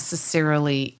don't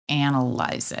necessarily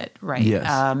analyze it, right? Yes.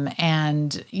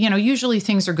 And, usually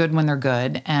things are good when they're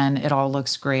good and it all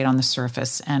looks great on the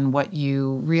surface. And what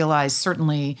you realize,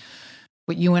 certainly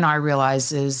what you and I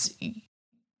realize is,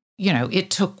 it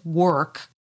took work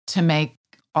to make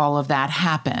all of that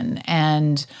happen.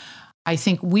 And I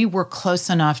think we were close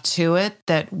enough to it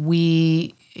that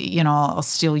we, I'll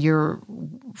steal your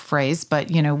phrase,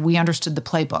 but, we understood the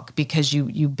playbook because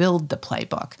you build the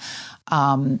playbook.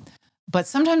 But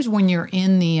sometimes when you're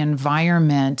in the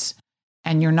environment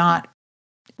and you're not,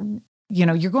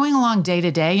 you're going along day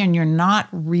to day and you're not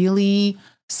really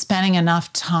spending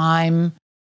enough time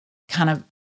kind of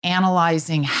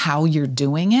analyzing how you're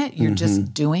doing it, you're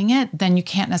just doing it, then you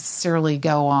can't necessarily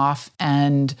go off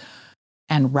and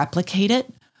replicate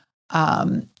it.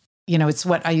 It's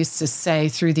what I used to say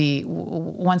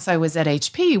once I was at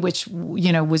HP, which,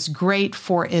 was great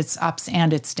for its ups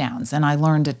and its downs. And I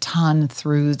learned a ton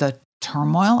through the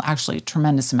turmoil, actually a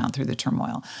tremendous amount through the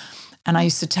turmoil. And I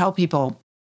used to tell people,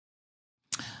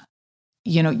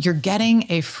 you're getting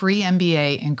a free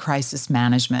MBA in crisis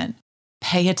management.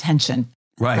 Pay attention,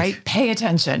 right? Pay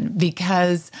attention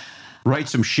because... Write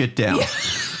some shit down. Yeah.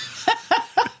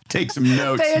 Take some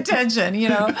notes. Pay attention,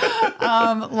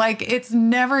 it's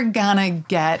never gonna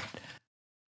get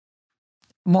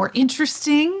more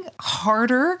interesting,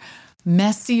 harder,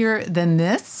 messier than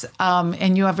this.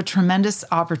 And you have a tremendous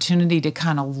opportunity to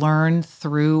kind of learn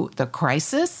through the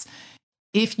crisis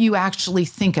if you actually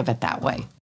think of it that way.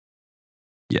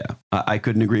 Yeah, I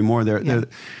couldn't agree more. There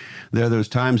are those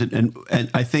times, and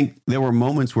I think there were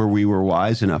moments where we were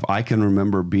wise enough. I can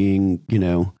remember being,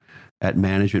 at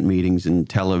management meetings in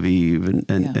Tel Aviv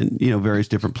and various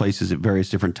different places at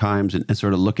various different times and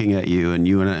sort of looking at you and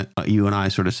you and I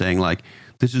sort of saying like,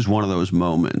 this is one of those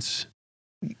moments.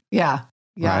 Yeah.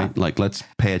 Yeah. Right. Like, let's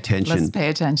pay attention. Let's pay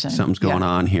attention. Something's going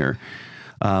on here.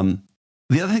 The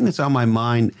other thing that's on my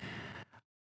mind,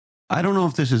 I don't know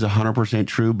if this is 100%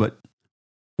 true, but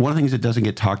one of the things that doesn't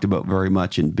get talked about very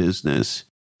much in business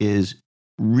is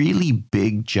really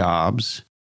big jobs.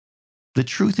 The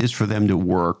truth is, for them to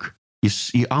work,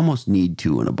 you almost need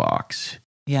 2 in a box.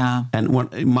 Yeah. And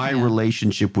my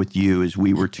relationship with you is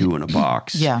we were 2 in a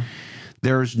box. Yeah.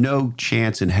 There's no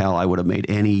chance in hell I would have made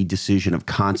any decision of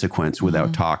consequence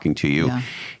without talking to you. Yeah.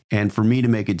 And for me to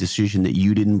make a decision that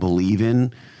you didn't believe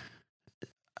in,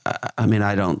 I mean,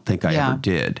 I don't think I ever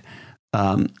did.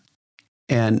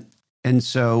 And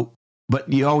so,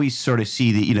 but you always sort of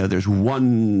see that, there's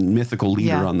one mythical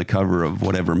leader on the cover of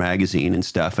whatever magazine and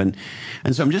stuff. And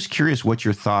so I'm just curious what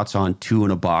your thoughts on 2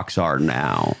 in a box are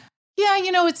now. Yeah,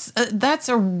 that's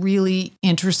a really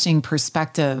interesting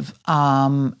perspective.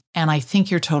 And I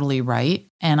think you're totally right.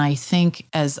 And I think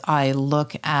as I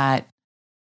look at,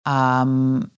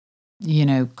 call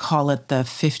it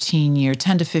the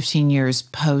 10 to 15 years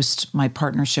post my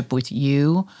partnership with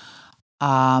you,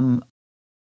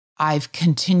 I've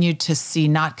continued to see,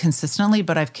 not consistently,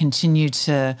 but I've continued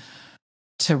to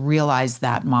realize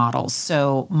that model.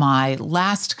 So my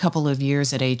last couple of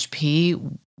years at HP,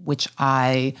 which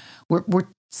were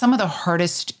some of the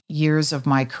hardest years of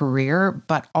my career,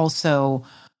 but also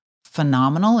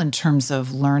phenomenal in terms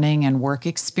of learning and work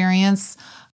experience.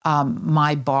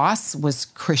 My boss was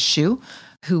Chris Hsu,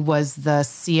 who was the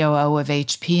COO of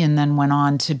HP and then went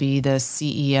on to be the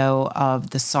CEO of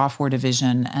the software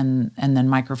division and then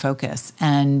Micro Focus.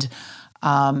 And,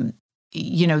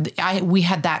 we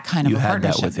had that kind of a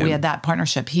partnership. We had that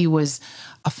partnership. He was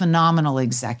a phenomenal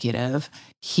executive.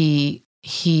 He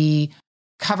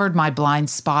covered my blind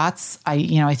spots.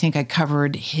 I think I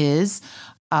covered his.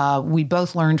 We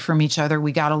both learned from each other.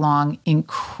 We got along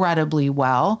incredibly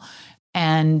well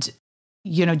and,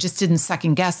 just didn't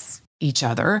second guess each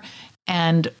other.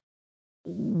 And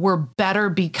we're better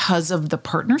because of the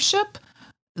partnership.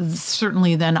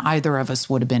 certainly than either of us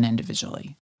would have been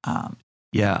individually.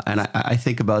 Yeah. And I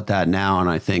think about that now, and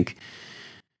I think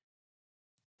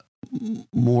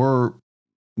more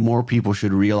people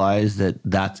should realize that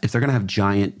if they're going to have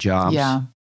giant jobs,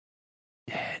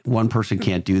 one person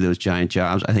can't do those giant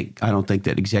jobs. I don't think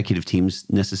that executive teams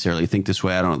necessarily think this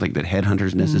way. I don't think that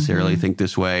headhunters necessarily think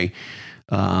this way.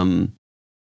 I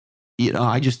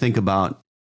just think about,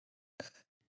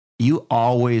 you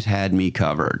always had me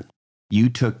covered. You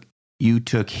took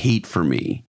heat for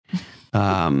me.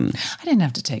 I didn't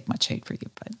have to take much hate for you,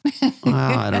 but well,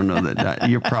 I don't know that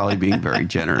you're probably being very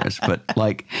generous, but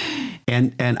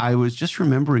and I was just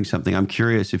remembering something. I'm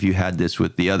curious if you had this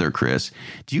with the other Chris.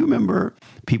 Do you remember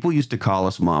people used to call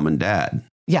us mom and dad?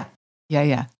 Yeah.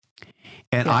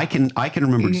 And I can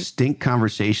remember distinct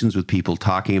conversations with people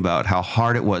talking about how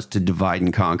hard it was to divide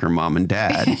and conquer mom and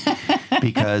dad.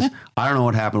 Because I don't know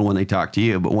what happened when they talked to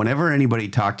you, but whenever anybody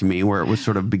talked to me where it was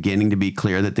sort of beginning to be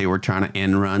clear that they were trying to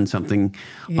end run something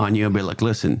on you, I'd be like,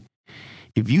 listen,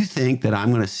 if you think that I'm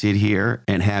going to sit here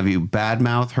and have you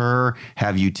badmouth her,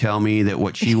 have you tell me that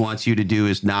what she wants you to do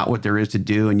is not what there is to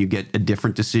do, and you get a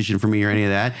different decision from me or any of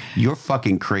that, you're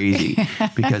fucking crazy.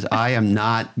 Because I am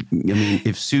not,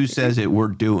 if Sue says it, we're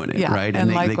doing it, right? And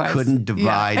they couldn't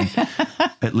divide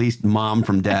at least mom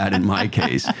from dad in my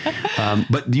case.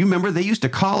 But do you remember they used to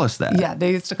call us that? Yeah,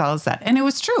 they used to call us that. And it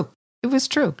was true. It was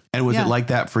true. And was it like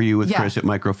that for you with Chris at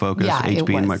Micro Focus,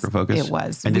 HB and Micro Focus? It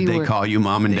was. And did they call you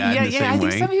mom and dad in the same way? I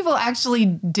think some people actually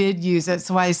did use it.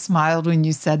 So I smiled when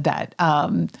you said that.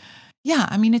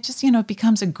 It just, it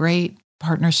becomes a great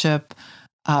partnership.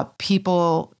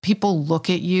 People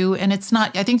look at you, and it's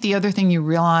not, I think the other thing you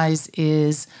realize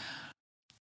is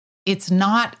it's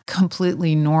not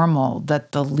completely normal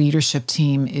that the leadership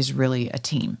team is really a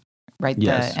team, right?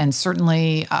 Yes. And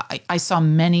certainly I saw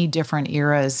many different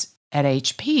eras at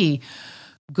HP,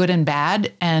 good and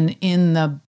bad. And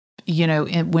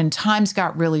when times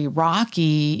got really rocky,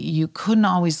 you couldn't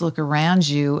always look around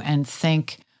you and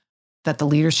think that the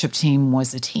leadership team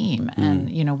was a team.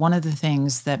 And, one of the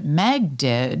things that Meg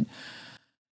did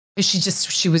is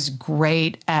she was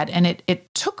great at, and it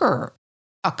took her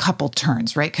a couple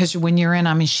turns, right? Because when you're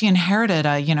she inherited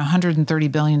a, $130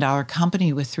 billion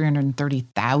company with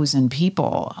 330,000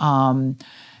 people.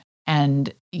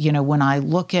 And, when I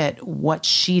look at what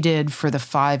she did for the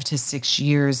 5 to 6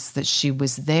 years that she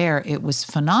was there, it was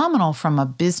phenomenal from a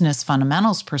business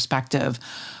fundamentals perspective,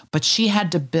 but she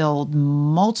had to build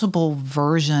multiple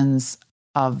versions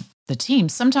of the team,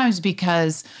 sometimes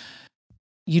because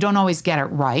you don't always get it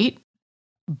right,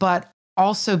 but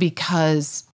also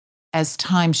because as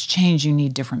times change, you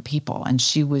need different people. And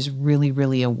she was really,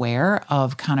 really aware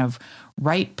of kind of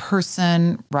right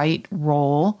person, right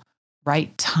role,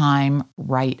 right time,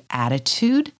 right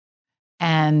attitude,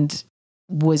 and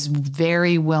was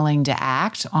very willing to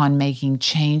act on making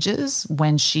changes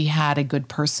when she had a good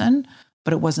person,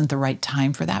 but it wasn't the right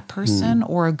time for that person,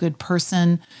 or a good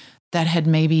person that had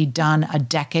maybe done a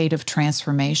decade of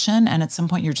transformation. And at some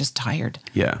point you're just tired.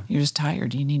 Yeah. You're just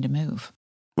tired. You need to move.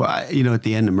 Well, at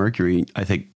the end of Mercury, I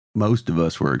think most of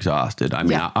us were exhausted. I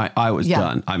was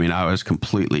done. I was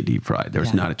completely deep fried. There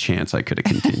was not a chance I could have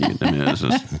continued. It was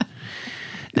just...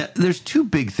 Now, there's two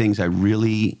big things I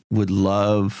really would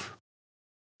love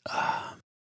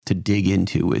to dig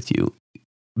into with you,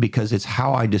 because it's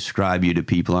how I describe you to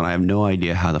people, and I have no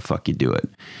idea how the fuck you do it.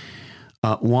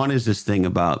 One is this thing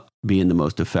about being the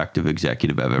most effective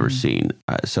executive I've ever seen.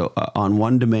 So on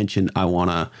one dimension, I want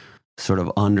to sort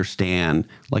of understand,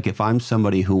 like, if I'm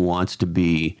somebody who wants to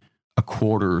be a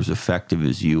quarter as effective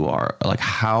as you are, like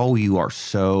how you are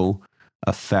so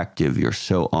effective, you're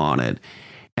so on it.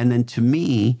 And then to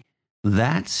me,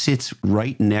 that sits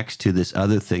right next to this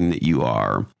other thing that you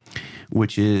are,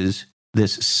 which is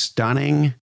this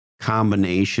stunning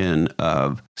combination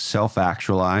of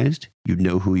self-actualized. You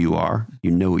know who you are.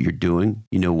 You know what you're doing.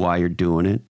 You know why you're doing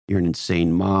it. You're an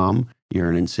insane mom. You're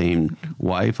an insane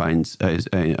wife. I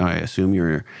assume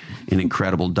you're an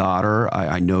incredible daughter.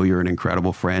 I know you're an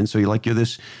incredible friend. So you're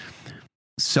this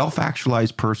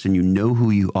self-actualized person. You know who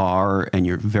you are, and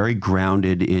you're very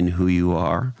grounded in who you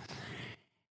are.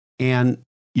 And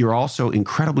you're also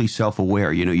incredibly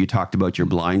self-aware. You talked about your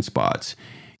blind spots.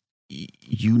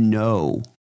 You know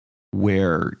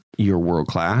where you're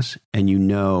world-class, and you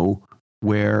know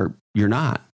where you're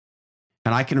not.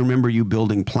 And I can remember you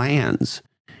building plans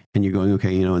and you're going,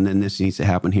 okay, and then this needs to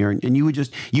happen here. And you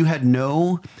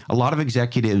a lot of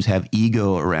executives have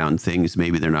ego around things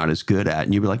maybe they're not as good at.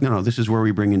 And you'd be like, no, this is where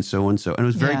we bring in so-and-so. And it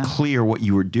was very clear what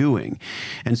you were doing.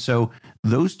 And so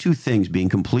those two things, being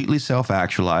completely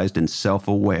self-actualized and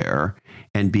self-aware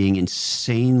and being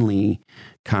insanely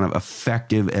kind of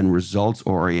effective and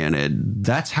results-oriented,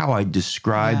 that's how I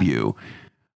describe you.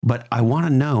 But I want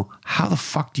to know, how the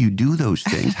fuck do you do those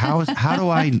things? How do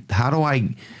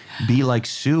I be like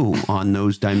Sue on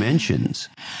those dimensions?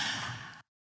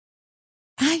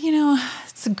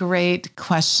 It's a great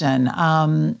question.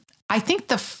 I think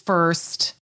the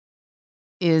first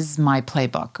is my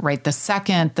playbook, right? The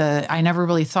second, I never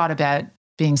really thought about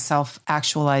being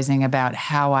self-actualizing about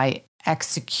how I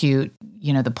execute,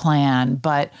 the plan.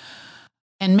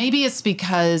 And maybe it's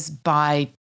because by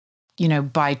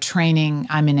training,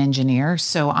 I'm an engineer,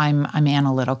 so I'm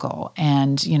analytical,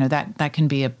 and that can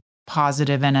be a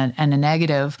positive and a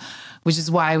negative, which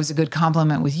is why it was a good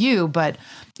compliment with you. But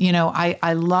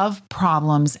I love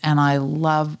problems and I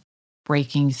love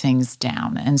breaking things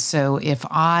down. And so if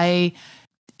I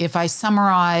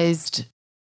summarized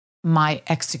my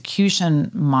execution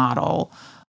model,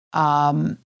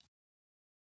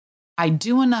 I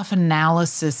do enough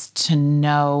analysis to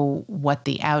know what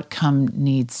the outcome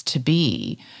needs to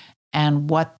be and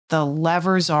what the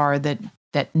levers are that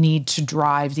need to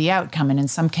drive the outcome. And in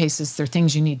some cases, there are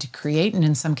things you need to create, and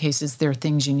in some cases, there are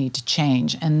things you need to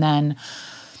change. And then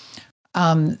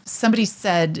somebody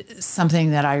said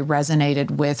something that I resonated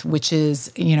with, which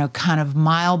is, kind of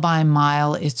mile by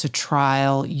mile, it's a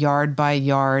trial, yard by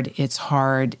yard, it's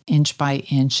hard, inch by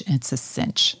inch, it's a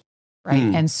cinch. Right.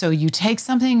 And so you take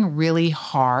something really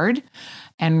hard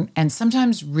and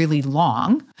sometimes really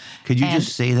long. Could you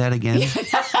just say that again?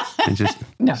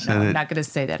 No, I'm not going to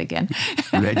say that again.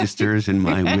 Registers in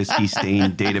my whiskey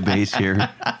stained database here.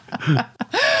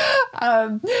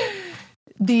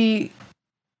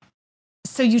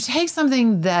 So you take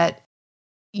something that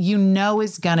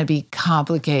is going to be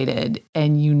complicated,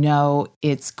 and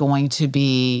it's going to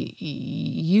be,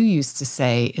 you used to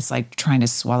say, it's like trying to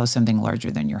swallow something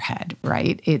larger than your head,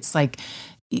 right? It's like,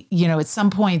 at some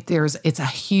point it's a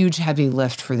huge, heavy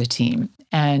lift for the team.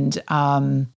 And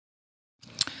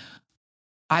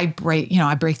I break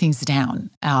things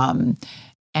down.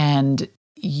 And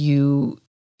you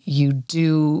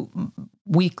do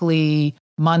weekly,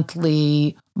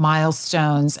 monthly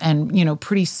milestones, and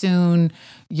pretty soon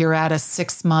you're at a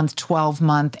 6-month,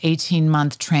 12-month,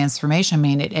 18-month transformation. I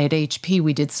mean, at HP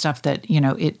we did stuff that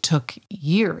it took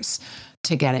years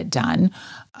to get it done,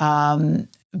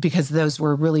 because those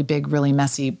were really big, really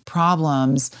messy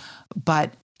problems.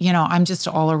 But I'm just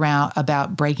all around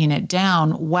about breaking it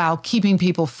down while keeping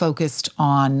people focused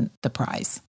on the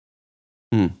prize.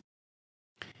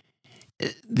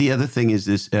 The other thing is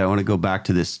this, I want to go back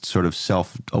to this sort of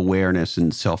self-awareness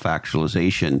and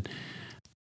self-actualization.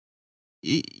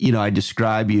 I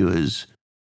describe you as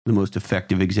the most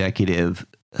effective executive,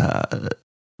 the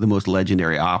most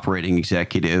legendary operating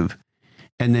executive.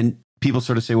 And then people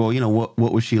sort of say, well, what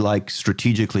was she like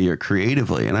strategically or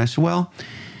creatively? And I said, well,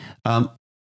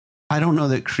 I don't know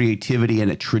that creativity in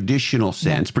a traditional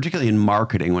sense, particularly in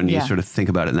marketing, when you sort of think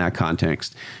about it in that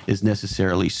context, is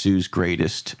necessarily Sue's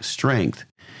greatest strength.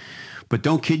 But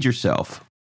don't kid yourself.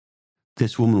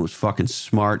 This woman was fucking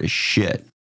smart as shit.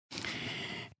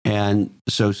 And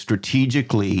so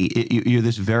strategically, you're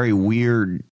this very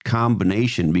weird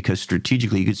combination, because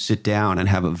strategically you could sit down and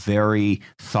have a very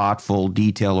thoughtful,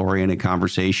 detail-oriented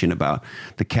conversation about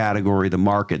the category, the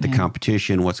market, the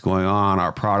competition, what's going on,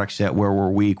 our product set, where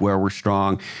we're weak, where we're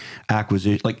strong,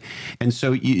 acquisition. And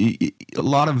so a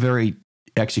lot of very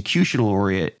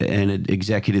executional-oriented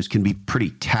executives can be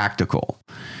pretty tactical.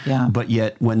 Yeah. But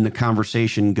yet when the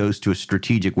conversation goes to a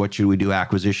strategic, what should we do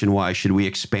acquisition-wise? Should we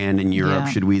expand in Europe?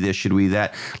 Should we this? Should we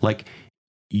that?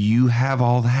 You have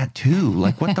all that too.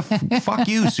 What the fuck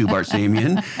you, Sue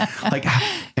Barsamian?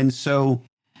 And so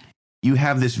you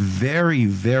have this very,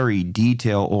 very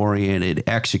detail-oriented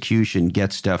execution,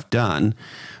 get stuff done,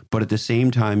 but at the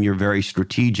same time, you're very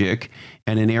strategic.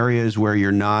 And in areas where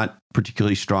you're not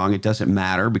particularly strong, it doesn't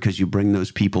matter because you bring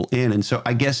those people in. And so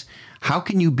I guess, how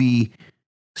can you be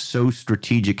so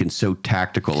strategic and so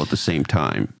tactical at the same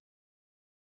time?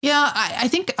 Yeah, I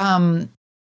think,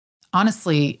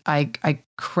 honestly, I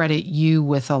credit you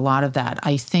with a lot of that.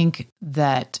 I think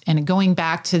that, and going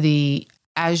back to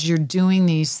as you're doing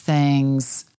these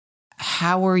things,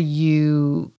 how are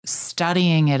you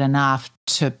studying it enough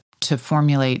to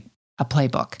formulate a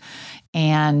playbook?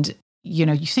 And, you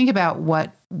think about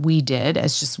what we did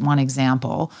as just one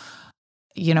example.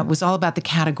 it was all about the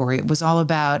category. It was all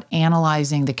about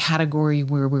analyzing the category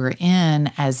where we were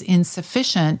in as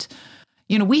insufficient.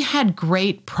 We had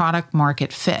great product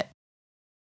market fit,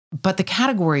 but the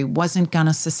category wasn't going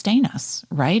to sustain us,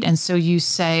 right? And so you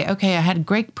say, okay, I had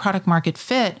great product market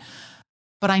fit,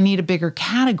 but I need a bigger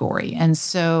category. And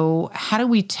so how do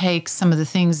we take some of the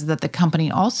things that the company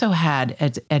also had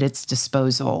at its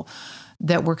disposal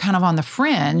that were kind of on the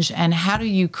fringe, and how do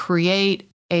you create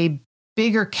a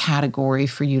bigger category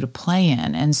for you to play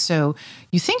in? And so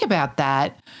you think about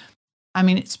that. I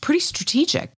mean, it's pretty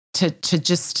strategic to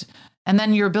just, and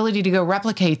then your ability to go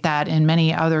replicate that in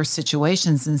many other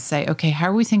situations and say, okay, how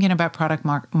are we thinking about product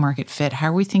market fit? How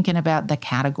are we thinking about the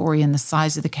category and the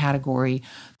size of the category,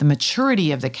 the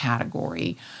maturity of the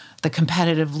category, the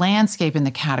competitive landscape in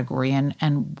the category,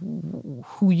 and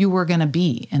who you were going to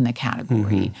be in the category?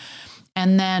 Mm-hmm.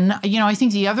 And then, I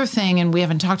think the other thing, and we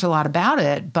haven't talked a lot about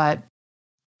it, but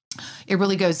it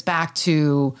really goes back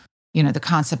to, the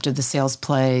concept of the sales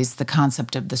plays, the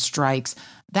concept of the strikes.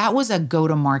 That was a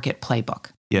go-to-market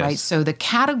playbook, yes. Right? So the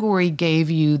category gave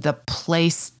you the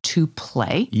place to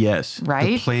play. Yes.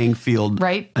 Right? The playing field,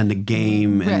 right? And the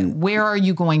game. Right. And where are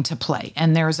you going to play?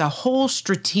 And there's a whole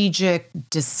strategic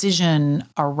decision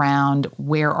around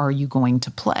where are you going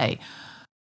to play.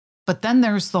 But then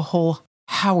there's the whole,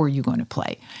 how are you going to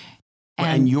play?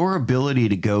 And your ability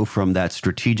to go from that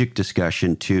strategic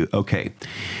discussion to, okay,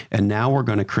 and now we're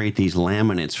going to create these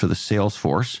laminates for the sales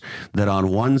force that on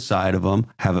one side of them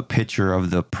have a picture of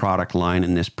the product line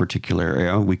in this particular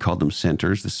area. We call them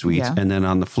centers, the suites. Yeah. And then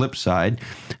on the flip side,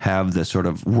 have the sort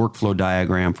of workflow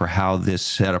diagram for how this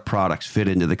set of products fit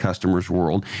into the customer's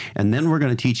world. And then we're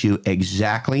going to teach you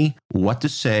exactly what to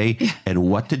say and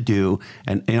what to do.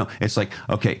 And, it's like,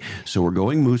 okay, so we're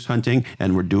going moose hunting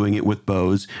and we're doing it with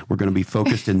bows. We're going to be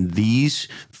focused in these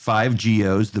 5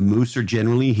 geos. The moose are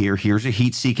generally here. Here's a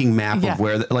heat-seeking map of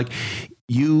where,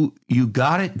 you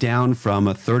got it down from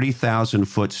a 30,000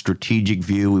 foot strategic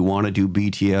view. We want to do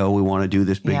BTO. We want to do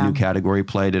this big new category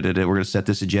play. We're going to set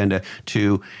this agenda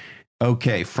to,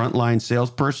 okay, frontline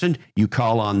salesperson, you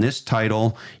call on this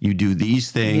title, you do these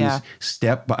things,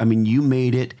 you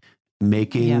made it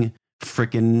making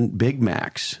frickin' Big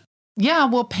Macs. Yeah,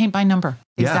 well, paint by number.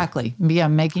 Exactly. Yeah,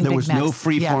 making there Big was Macs. No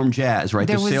freeform jazz, right?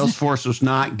 The sales force was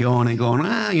not going,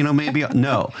 maybe.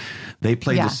 No, they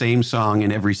played the same song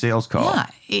in every sales call.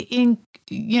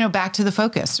 Yeah, back to the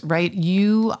focus, right?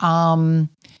 You,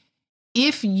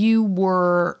 if you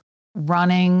were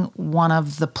running one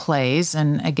of the plays,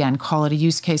 and again, call it a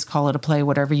use case, call it a play,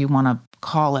 whatever you want to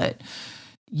call it,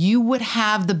 you would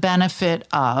have the benefit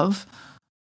of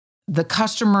the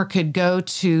customer could go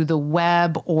to the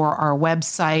web or our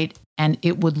website and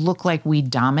it would look like we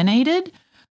dominated.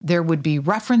 There would be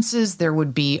references, there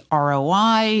would be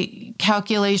ROI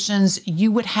calculations.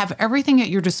 You would have everything at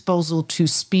your disposal to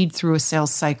speed through a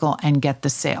sales cycle and get the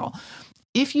sale.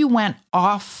 If you went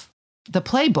off the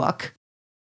playbook,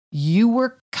 you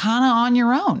were kind of on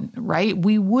your own, right?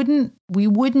 We wouldn't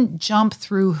jump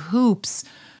through hoops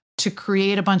to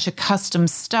create a bunch of custom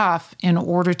stuff in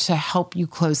order to help you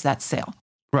close that sale.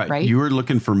 Right. You were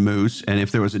looking for moose, and if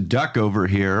there was a duck over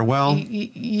here, well,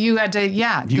 you had to,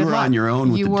 you were on your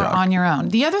own with the duck. You were on your own.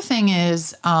 The other thing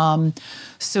is,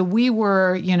 so we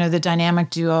were, the dynamic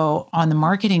duo on the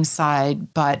marketing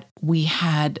side, but we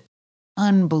had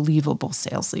unbelievable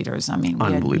sales leaders. I mean,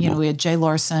 we had Jay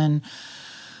Larson,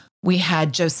 we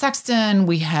had Joe Sexton,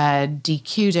 we had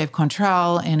DQ, Dave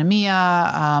Quantrell in EMEA,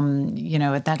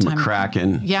 at that time.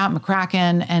 McCracken. Yeah,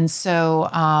 McCracken. And so,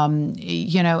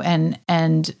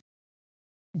 and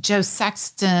Joe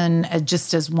Sexton,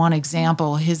 just as one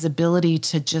example, his ability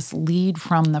to just lead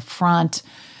from the front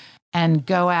and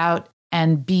go out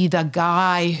and be the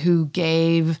guy who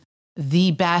gave the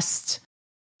best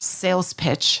sales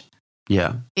pitch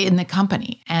in the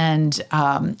company. And,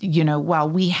 while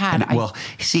we had...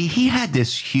 he had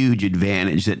this huge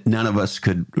advantage that none of us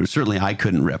could, or certainly I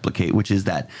couldn't replicate, which is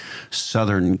that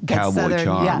Southern cowboy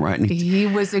charm, right? And he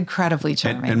was incredibly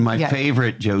charming. And my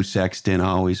favorite Joe Sexton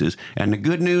always is, and the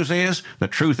good news is the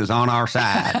truth is on our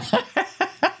side.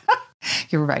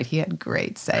 You're right. He had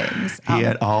great sayings. He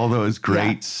had all those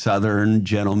great Southern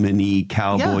gentleman-y,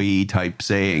 cowboy-y type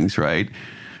sayings, right?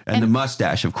 And the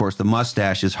mustache, of course. The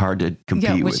mustache is hard to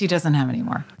compete with. Which he doesn't have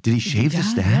anymore. Did he shave the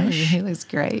stash? Yeah, he looks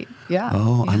great. Yeah.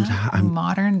 Oh,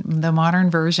 I'm the modern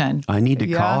version. I need to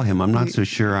call him. I'm not so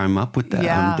sure I'm up with that.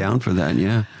 I'm down for that.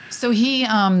 Yeah. So he,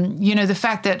 the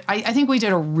fact that I think we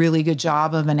did a really good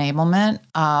job of enablement,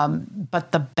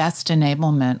 but the best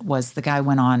enablement was the guy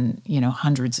went on,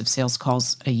 hundreds of sales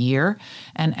calls a year,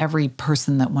 and every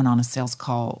person that went on a sales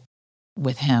call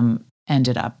with him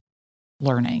ended up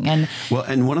learning. And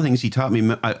one of the things he taught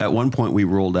me, at one point we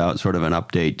rolled out sort of an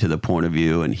update to the point of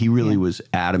view, and he really was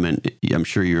adamant. I'm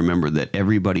sure you remember that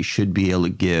everybody should be able to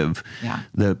give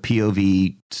the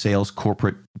POV sales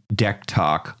corporate deck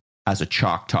talk as a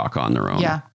chalk talk on their own.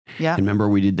 Yeah. And remember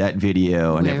we did that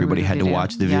video, and everybody had to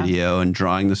watch the video and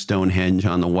drawing the Stonehenge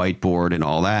on the whiteboard and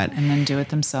all that. And then do it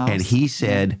themselves. And he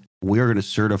said, we're going to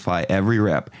certify every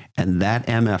rep. And that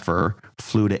MFer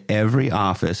flew to every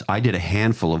office. I did a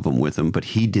handful of them with him, but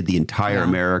he did the entire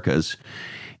Americas.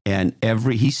 And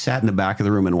he sat in the back of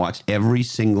the room and watched every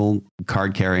single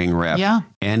card carrying rep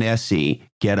and SC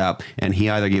get up. And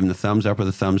he either gave him the thumbs up or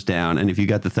the thumbs down. And if you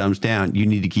got the thumbs down, you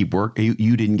need to keep working.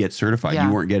 You didn't get certified.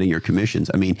 You weren't getting your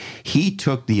commissions. I mean, he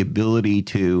took the ability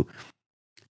to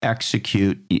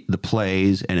execute the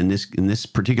plays, and in this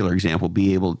particular example,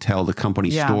 be able to tell the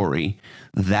company story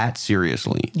that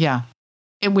seriously. Yeah,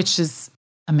 which is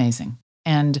amazing.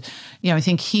 And, I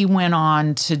think he went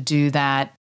on to do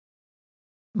that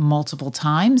multiple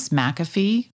times.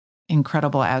 McAfee,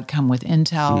 incredible outcome with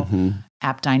Intel.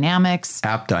 AppDynamics.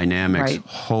 Right.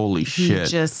 Holy shit.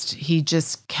 He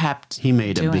just kept He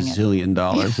made a bazillion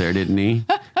dollars there, didn't he?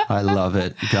 I love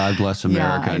it. God bless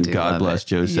America, and God bless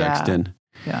Joe Sexton.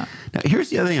 Yeah. Now, here's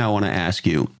the other thing I want to ask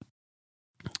you.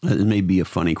 It may be a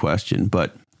funny question,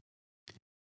 but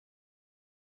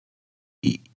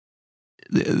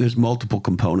there's multiple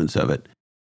components of it.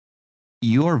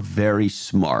 You're very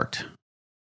smart.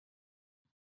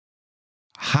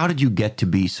 How did you get to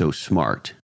be so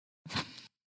smart?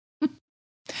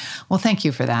 Well, thank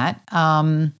you for that.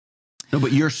 No,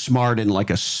 but you're smart in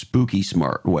like a spooky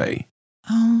smart way.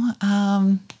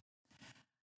 I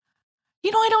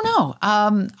don't know.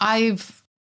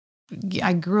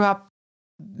 I grew up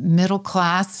middle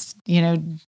class,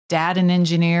 dad an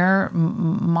engineer,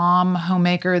 mom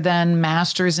homemaker, then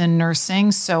master's in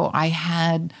nursing. So I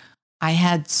had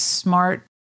smart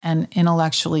and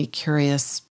intellectually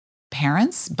curious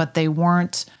parents, but they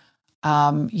weren't,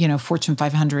 Fortune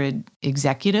 500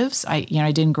 executives. I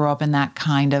didn't grow up in that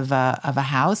kind of a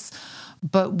house,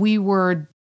 but we were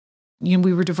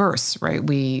diverse, right?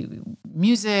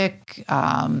 Music,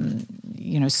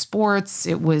 sports.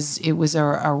 It was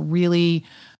a really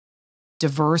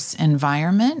diverse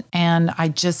environment. And I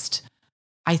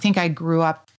think I grew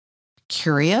up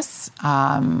curious.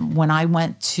 When I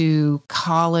went to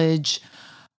college,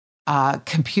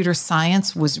 computer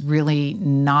science was really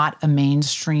not a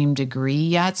mainstream degree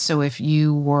yet. So if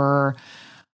you were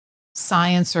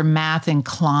science or math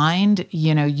inclined,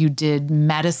 you did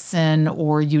medicine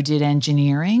or you did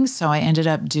engineering. So I ended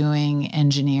up doing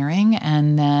engineering.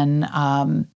 And then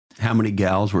how many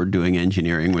gals were doing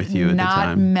engineering with you at the time?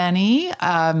 Not many,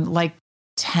 like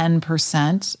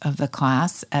 10% of the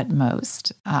class at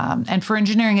most. And for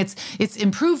engineering, it's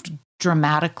improved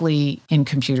dramatically in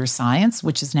computer science,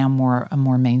 which is now a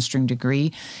more mainstream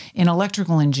degree. In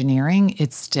electrical engineering,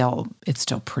 it's still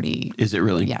pretty. Is it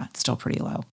really? Yeah, it's still pretty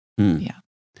low. Yeah.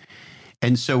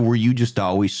 And so were you just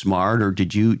always smart, or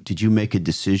did you make a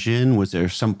decision? Was there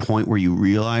some point where you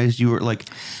realized you were like?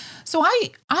 So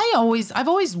I've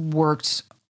always worked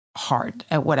hard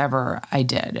at whatever I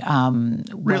did.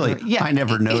 Really? Yeah. I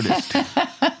never noticed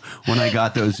when I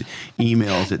got those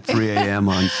emails at 3 a.m.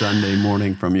 on Sunday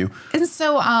morning from you. And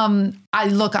so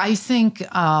I think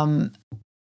I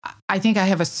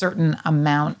have a certain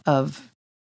amount of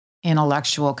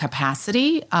intellectual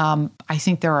capacity. I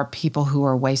think there are people who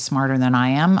are way smarter than I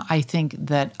am. I think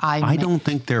that I don't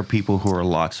think there are people who are a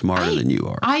lot smarter than you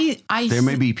are. There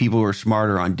may be people who are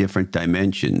smarter on different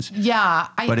dimensions. Yeah.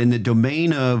 But in the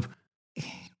domain of,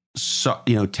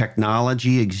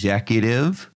 technology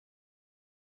executive.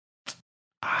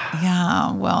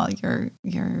 Yeah, well,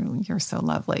 you're so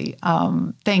lovely.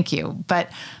 Thank you. But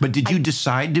did you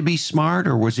decide to be smart,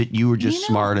 or was it you were just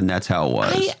smart and that's how it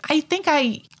was? I think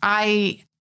I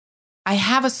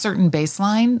have a certain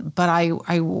baseline, but I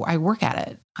work at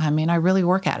it. I mean, I really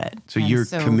work at it. So you're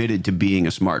committed to being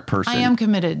a smart person. I am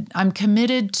committed. I'm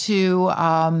committed to.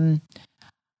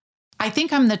 I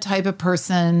think I'm the type of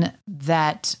person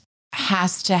that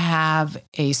has to have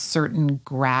a certain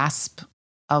grasp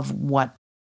of what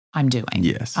I'm doing.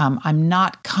 Yes. I'm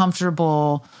not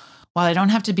comfortable. While I don't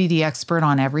have to be the expert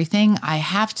on everything, I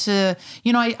have to,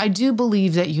 I do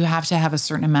believe that you have to have a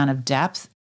certain amount of depth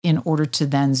in order to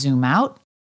then zoom out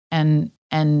and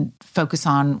focus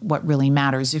on what really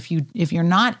matters. If you're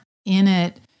not in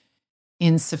it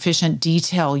in sufficient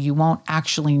detail, you won't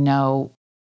actually know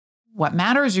what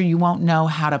matters, or you won't know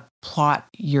how to plot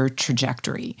your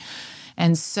trajectory.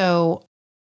 And so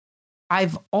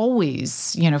I've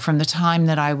always, from the time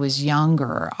that I was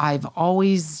younger, I've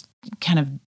always kind of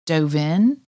dove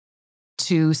in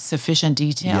to sufficient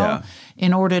detail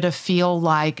in order to feel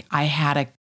like I had a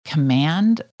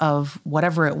command of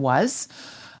whatever it was.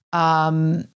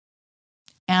 And,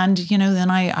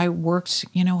 then I worked,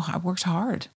 I worked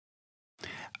hard.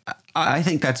 I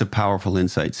think that's a powerful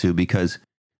insight, Sue, because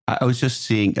I was just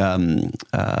seeing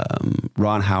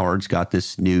Ron Howard's got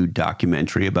this new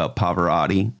documentary about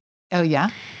Pavarotti. Oh, yeah.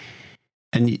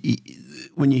 And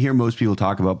when you hear most people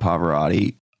talk about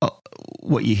Pavarotti,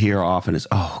 what you hear often is,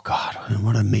 oh, God,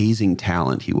 what an amazing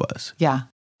talent he was. Yeah.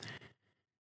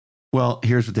 Well,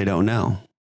 here's what they don't know.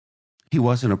 He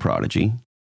wasn't a prodigy.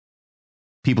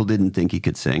 People didn't think he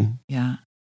could sing. Yeah.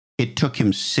 It took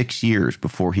him 6 years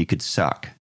before he could suck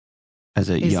as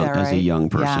a young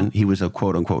person. Yeah. He was a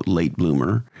quote unquote late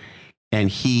bloomer, and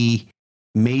he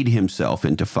made himself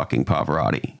into fucking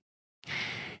Pavarotti.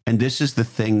 And this is the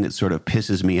thing that sort of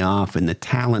pisses me off in the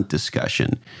talent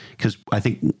discussion, because I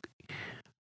think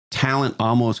talent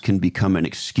almost can become an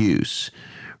excuse,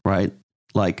 right?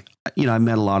 Like, I've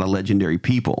met a lot of legendary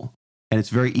people, and it's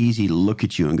very easy to look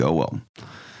at you and go, well,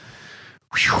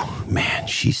 whew, man,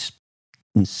 she's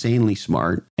insanely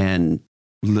smart and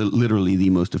literally the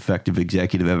most effective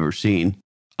executive I've ever seen.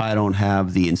 I don't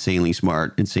have the insanely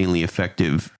smart, insanely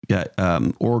effective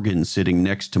organ sitting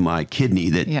next to my kidney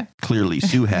that clearly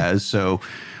Sue has. So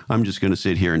I'm just going to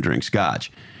sit here and drink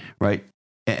scotch, right?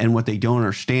 And what they don't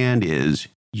understand is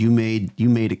you made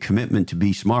a commitment to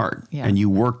be smart, and you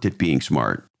worked at being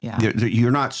smart. Yeah. You're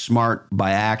not smart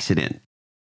by accident.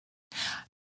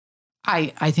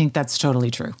 I think that's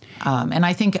totally true. And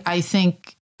I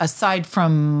think aside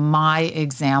from my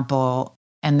example,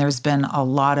 and there's been a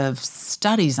lot of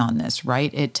studies on this,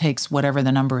 right? It takes whatever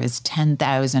the number is,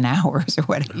 10,000 hours or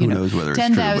whatever, Who knows whether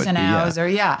 10,000 hours or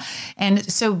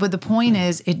And so, but the point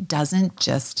is, it doesn't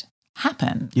just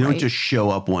happen. You don't just show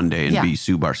up one day and be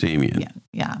Sue Barsamian.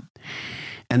 Yeah.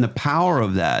 And the power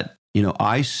of that,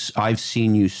 I've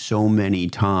seen you so many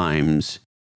times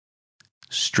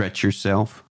stretch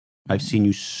yourself. I've seen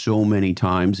you so many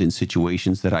times in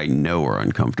situations that I know are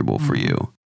uncomfortable for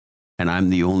you. And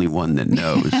I'm the only one that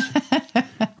knows,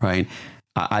 right?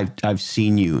 I've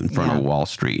seen you in front of Wall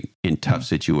Street in tough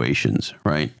situations,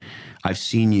 right? I've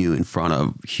seen you in front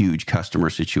of huge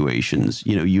customer situations.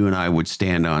 You and I would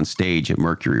stand on stage at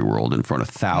Mercury World in front of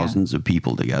thousands of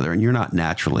people together, and you're not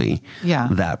naturally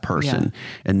that person. Yeah.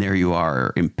 And there you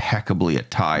are, impeccably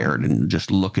attired and just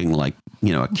looking like,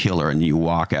 a killer. And you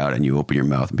walk out and you open your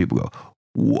mouth and people go,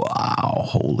 wow,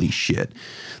 holy shit.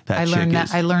 I learned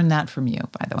that from you,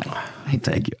 by the way.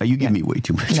 Thank you. You give me way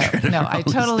too much credit. No, I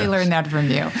totally learned that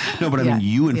from you. No, but I mean,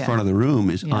 you in front of the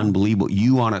room is unbelievable.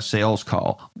 You on a sales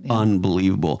call,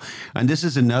 unbelievable. And this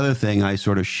is another thing I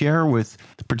sort of share with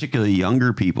particularly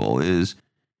younger people is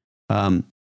when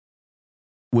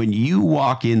you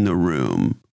walk in the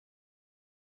room,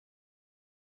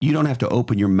 you don't have to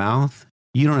open your mouth.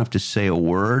 You don't have to say a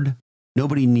word.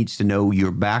 Nobody needs to know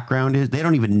your background is. They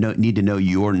don't even need to know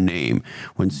your name.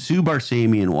 When Sue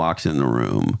Barsamian walks in the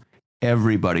room,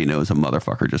 everybody knows a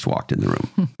motherfucker just walked in the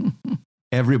room.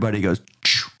 Everybody goes,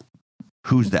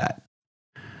 who's that?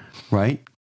 Right?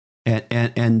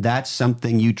 And that's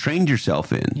something you trained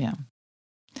yourself in. Yeah.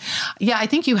 Yeah, I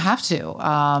think you have to.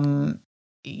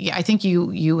 I think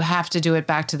you have to do it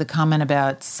back to the comment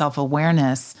about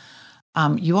self-awareness.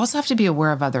 You also have to be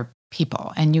aware of other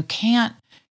people, and you can't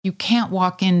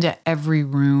walk into every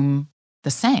room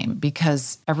the same,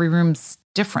 because every room's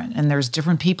different and there's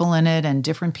different people in it, and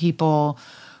different people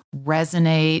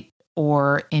resonate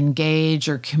or engage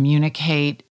or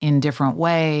communicate in different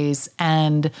ways.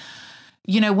 And,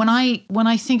 when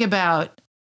I think about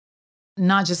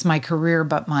not just my career,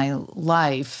 but my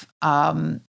life,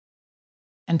 and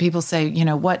people say,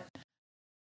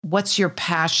 what's your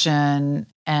passion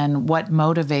and what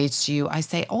motivates you? I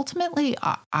say, ultimately,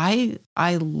 I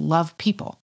love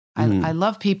people. I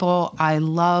love people. I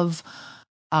love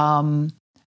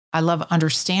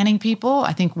understanding people.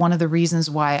 I think one of the reasons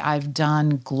why I've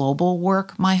done global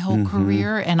work my whole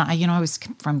career, and I was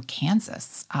from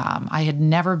Kansas. I had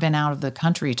never been out of the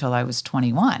country till I was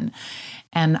 21.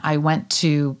 And I went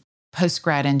to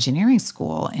post-grad engineering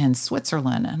school in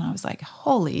Switzerland. And I was like,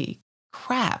 holy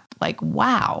crap, like,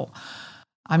 wow,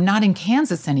 I'm not in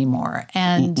Kansas anymore.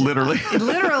 And literally.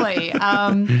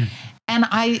 And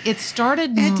it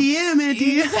started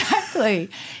exactly.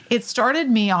 It started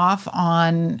me off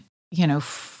on,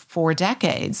 4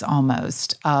 decades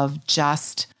almost of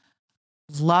just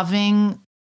loving.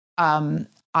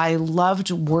 I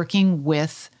loved working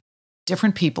with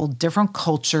different people, different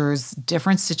cultures,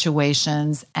 different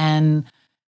situations, and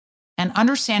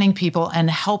understanding people and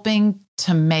helping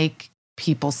to make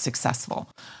people successful.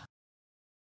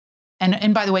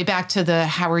 and by the way, back to the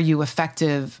how are you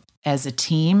effective as a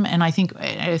team? And I think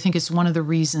it's one of the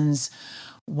reasons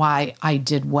why I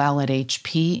did well at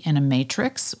HP in a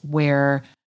matrix, where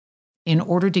in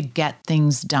order to get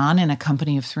things done in a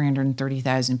company of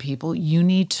 330,000 people, you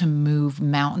need to move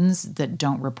mountains that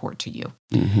don't report to you.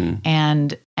 Mm-hmm.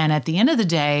 And at the end of the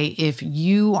day, if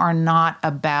you are not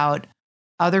about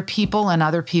other people and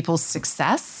other people's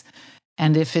success,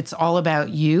 and if it's all about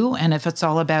you, and if it's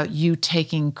all about you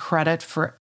taking credit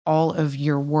for all of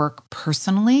your work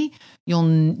personally,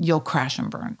 you'll crash and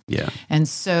burn. Yeah. And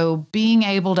so being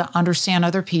able to understand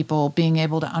other people, being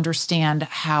able to understand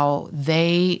how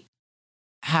they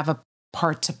have a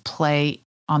part to play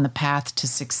on the path to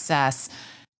success,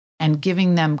 and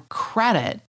giving them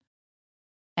credit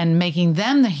and making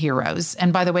them the heroes.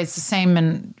 And by the way, it's the same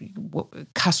in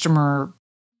customer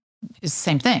is the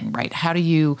same thing, right?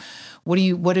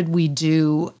 What did we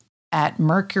do at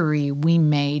Mercury? We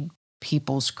made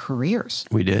people's careers.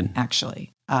 We did, actually.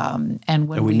 And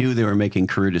we knew they were making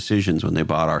career decisions when they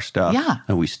bought our stuff. Yeah.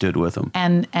 And we stood with them.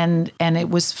 And it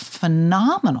was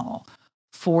phenomenal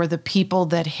for the people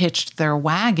that hitched their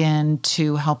wagon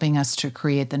to helping us to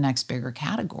create the next bigger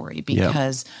category,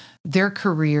 because their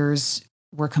careers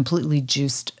were completely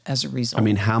juiced as a result. I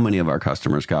mean, how many of our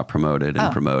customers got promoted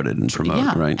and promoted and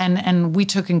promoted, right? And we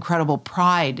took incredible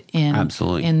pride in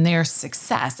Absolutely. In their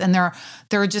success. And there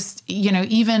are just,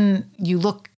 even you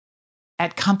look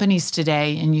at companies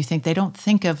today and you think they don't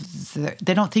think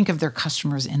of their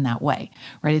customers in that way,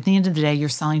 right? At the end of the day, you're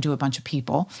selling to a bunch of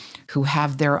people who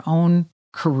have their own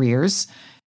careers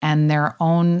and their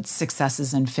own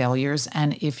successes and failures.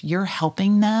 And if you're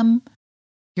helping them,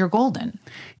 you're golden.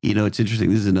 It's interesting.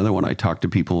 This is another one I talk to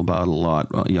people about a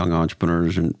lot, young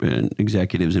entrepreneurs and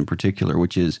executives in particular,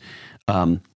 which is,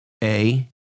 A,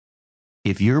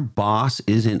 if your boss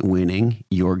isn't winning,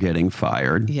 you're getting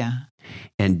fired. Yeah.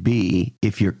 And B,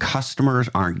 if your customers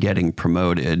aren't getting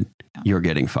promoted, you're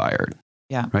getting fired.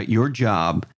 Yeah. Right. Your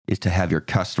job is to have your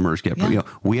customers get,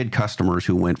 we had customers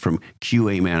who went from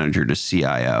QA manager to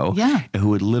CIO, who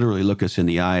would literally look us in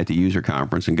the eye at the user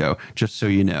conference and go, just so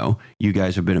you know, you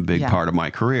guys have been a big part of my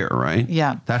career. Right.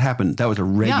 Yeah. That happened. That was a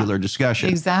regular discussion.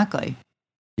 Exactly.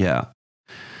 Yeah.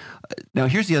 Now,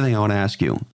 here's the other thing I want to ask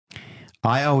you.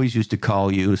 I always used to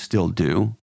call you, still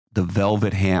do, the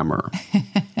Velvet Hammer.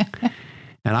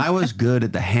 And I was good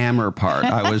at the hammer part.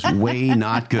 I was way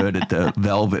not good at the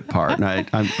velvet part. And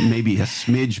I'm maybe a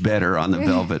smidge better on the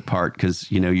velvet part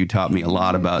because, you taught me a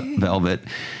lot about velvet.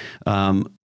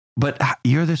 But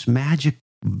you're this magic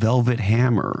velvet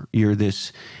hammer. You're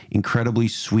this incredibly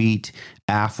sweet,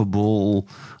 affable,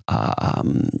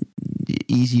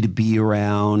 easy to be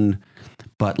around,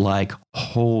 but like,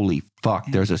 holy fuck,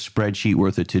 there's a spreadsheet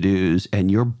worth of to-dos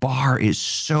and your bar is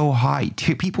so high.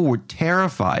 People were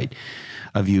terrified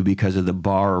of you because of the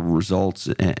bar of results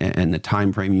and the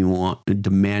time frame you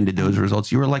demanded those results.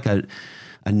 You were like a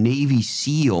Navy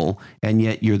SEAL, and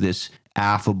yet you're this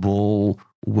affable,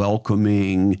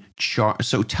 welcoming.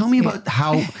 So tell me about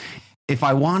how, if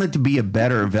I wanted to be a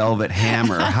better velvet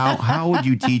hammer, how would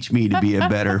you teach me to be a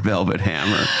better velvet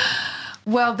hammer?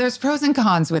 Well, there's pros and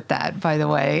cons with that, by the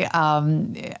way.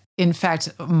 In fact,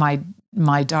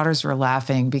 my daughters were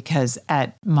laughing because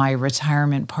at my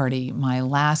retirement party, my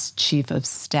last chief of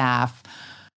staff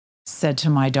said to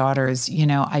my daughters,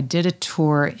 I did a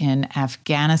tour in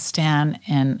Afghanistan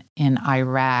and in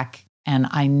Iraq, and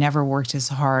I never worked as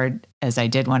hard as I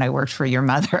did when I worked for your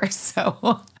mother.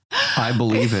 So I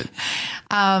believe it.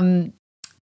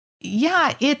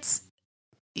 It's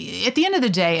at the end of the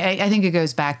day, I think it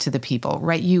goes back to the people,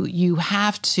 right? You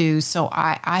have to. So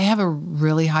I have a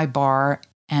really high bar,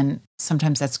 and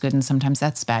sometimes that's good and sometimes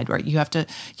that's bad, right? You have to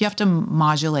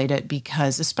modulate it,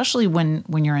 because especially when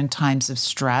you're in times of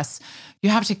stress, you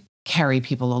have to carry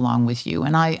people along with you.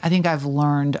 And I think I've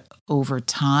learned over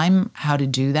time how to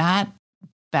do that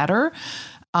better.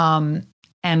 And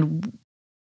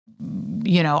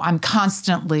I'm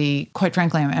constantly, quite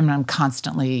frankly, I'm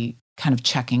constantly kind of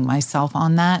checking myself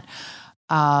on that.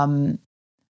 But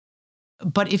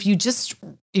if you just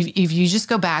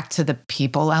go back to the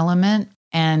people element,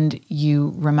 and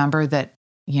you remember that,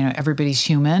 everybody's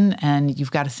human, and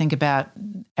you've got to think about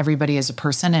everybody as a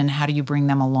person and how do you bring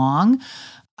them along.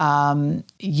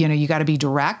 You got to be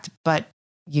direct, but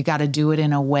you got to do it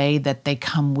in a way that they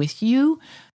come with you.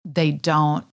 They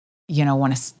don't,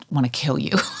 want to kill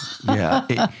you.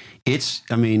 Yeah. It's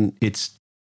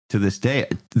to this day,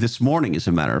 this morning, as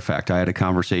a matter of fact, I had a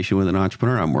conversation with an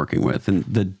entrepreneur I'm working with, and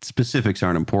the specifics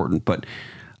aren't important, but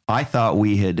I thought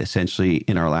we had essentially,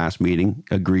 in our last meeting,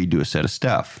 agreed to a set of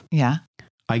stuff. Yeah.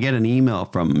 I get an email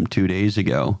from him 2 days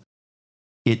ago,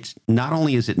 it's not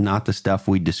only is it not the stuff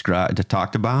we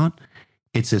talked about,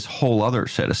 it's this whole other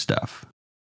set of stuff.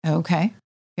 Okay.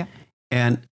 Yeah.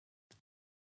 And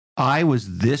I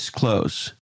was this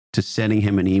close to sending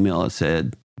him an email that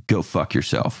said, "Go fuck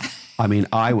yourself." I mean,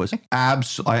 I was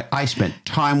I spent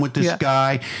time with this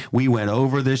guy. We went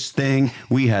over this thing.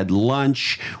 We had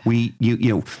lunch. You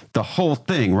know, the whole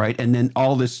thing, right? And then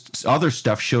all this other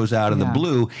stuff shows out of the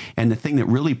blue. And the thing that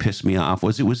really pissed me off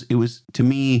was it was to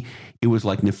me, it was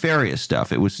like nefarious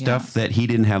stuff. It was stuff that he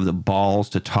didn't have the balls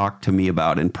to talk to me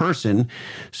about in person.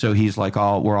 So he's like,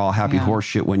 "Oh, we're all happy horse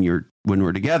shit when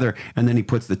we're together." And then he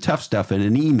puts the tough stuff in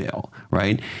an email,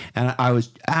 right? And I was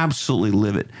absolutely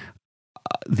livid.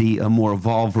 A more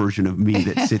evolved version of me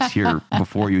that sits here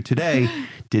before you today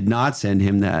did not send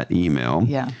him that email.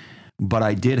 Yeah. But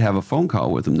I did have a phone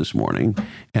call with him this morning.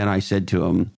 And I said to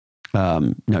him,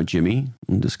 now, Jimmy,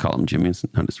 I'll just call him Jimmy. It's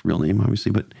not his real name,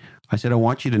 obviously. But I said, I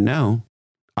want you to know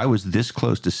I was this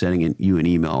close to sending you an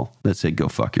email that said, "Go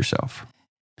fuck yourself."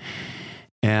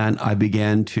 And I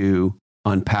began to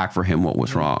unpack for him what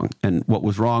was wrong. And what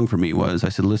was wrong for me was I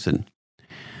said, listen,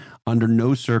 under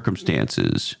no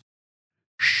circumstances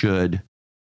should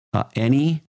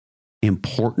any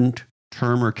important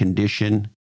term or condition,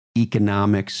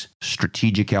 economics,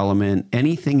 strategic element,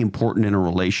 anything important in a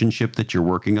relationship that you're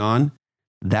working on,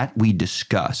 that we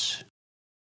discuss.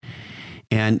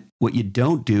 And what you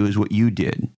don't do is what you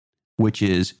did, which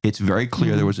is it's very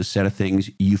clear there was a set of things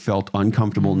you felt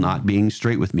uncomfortable not being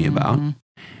straight with me about.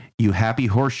 You happy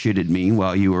horse shitted me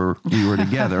while we were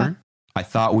together. I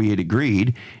thought we had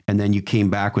agreed, and then you came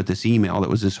back with this email that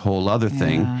was this whole other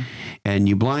thing, and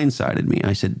you blindsided me.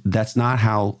 I said, that's not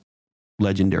how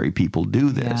legendary people do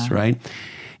this, right?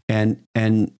 And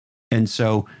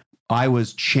so I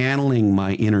was channeling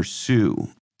my inner Sue.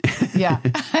 Yeah.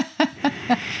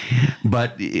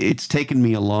 But it's taken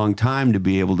me a long time to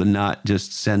be able to not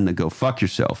just send the "go fuck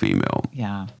yourself" email.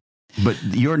 Yeah. But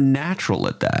you're natural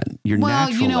at that. You're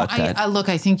natural at that. Look,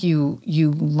 I think you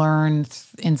learn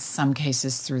in some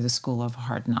cases through the school of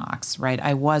hard knocks, right?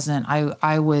 I was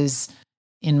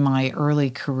in my early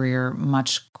career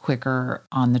much quicker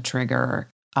on the trigger.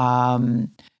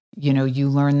 You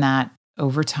learn that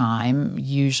over time,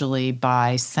 usually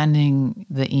by sending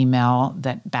the email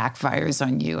that backfires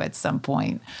on you at some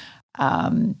point.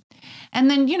 And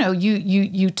then,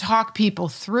 you talk people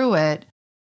through it.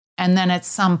 And then at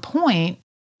some point,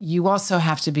 you also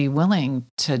have to be willing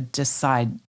to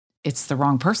decide it's the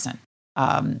wrong person.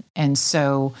 And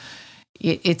so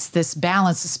it's this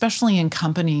balance, especially in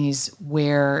companies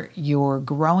where you're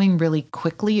growing really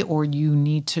quickly or you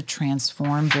need to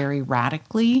transform very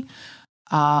radically.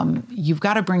 You've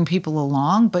got to bring people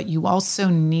along, but you also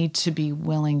need to be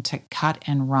willing to cut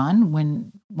and run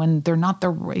when they're not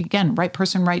right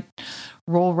person, right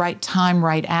role, right time,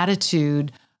 right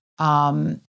attitude.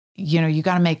 You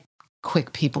got to make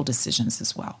quick people decisions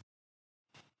as well.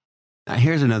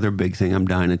 Here's another big thing I'm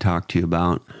dying to talk to you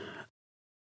about.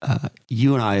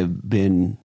 You and I have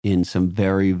been in some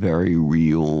very, very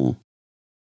real,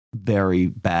 very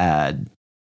bad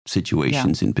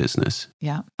situations in business.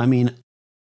 Yeah. I mean,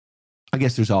 I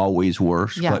guess there's always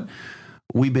worse, but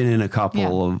we've been in a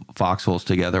couple of foxholes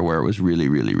together where it was really,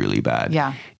 really, really bad.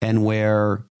 Yeah. And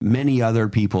where many other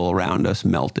people around us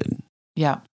melted.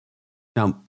 Yeah.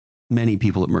 Now, many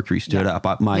people at Mercury stood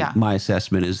up. My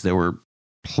assessment is there were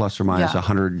plus or minus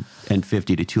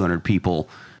 150 to 200 people,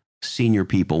 senior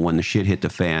people, when the shit hit the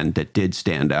fan that did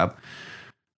stand up,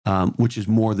 which is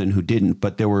more than who didn't.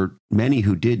 But there were many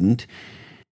who didn't.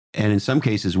 And in some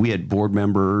cases, we had board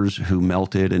members who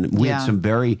melted. And we had some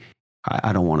very,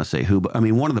 I don't want to say who, but I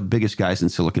mean, one of the biggest guys in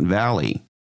Silicon Valley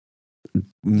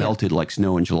melted like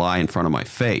snow in July in front of my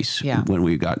face when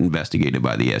we got investigated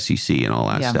by the SEC and all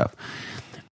that stuff.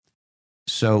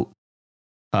 So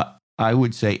I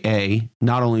would say,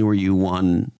 not only were you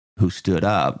one who stood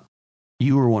up,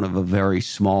 you were one of a very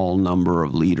small number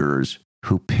of leaders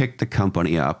who picked the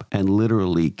company up and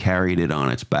literally carried it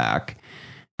on its back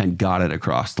and got it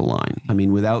across the line. I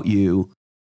mean, without you,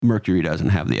 Mercury doesn't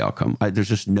have the outcome. There's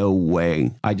just no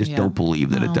way. I just don't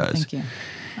believe that it does. Thank you.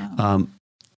 Oh.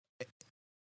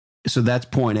 So that's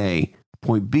point A.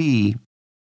 Point B,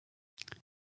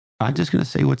 I'm just going to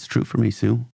say what's true for me,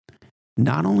 Sue.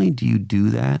 Not only do you do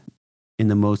that in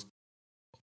the most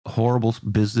horrible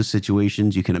business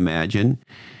situations you can imagine,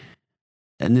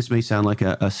 and this may sound like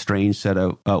a strange set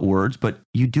of words, but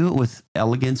you do it with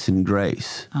elegance and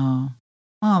grace. Oh,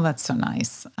 that's so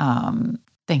nice.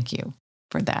 Thank you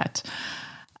for that.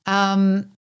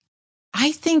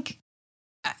 I think,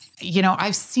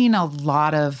 I've seen a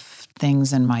lot of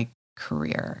things in my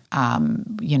career.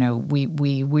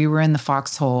 We were in the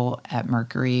foxhole at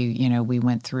Mercury. We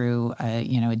went through a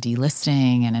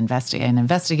delisting and an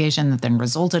investigation that then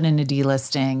resulted in a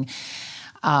delisting.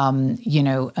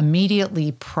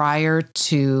 Immediately prior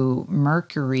to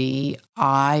Mercury,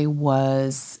 I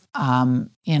was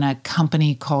in a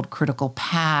company called Critical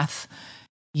Path,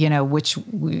 which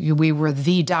we were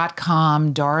the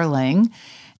 .com darling.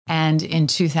 And in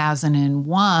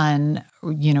 2001,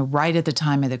 right at the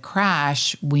time of the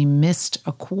crash, we missed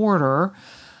a quarter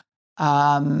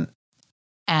and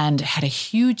had a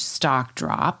huge stock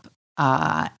drop.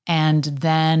 And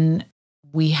then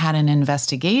we had an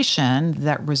investigation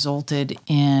that resulted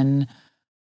in,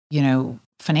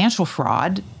 financial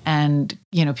fraud and,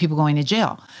 people going to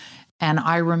jail. And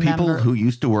I remember people who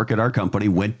used to work at our company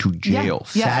went to jail,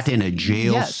 sat in a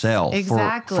jail cell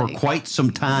for quite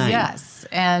some time. Yes.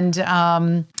 And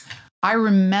I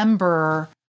remember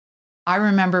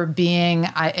being,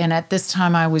 and at this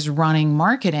time I was running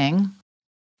marketing.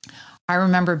 I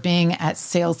remember being at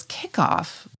sales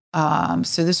kickoff.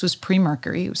 So this was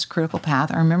pre-Mercury. It was Critical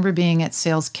Path. I remember being at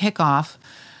sales kickoff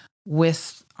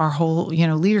with our whole,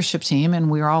 leadership team, and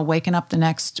we were all waking up the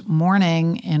next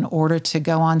morning in order to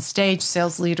go on stage,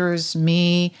 sales leaders,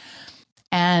 me,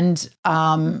 and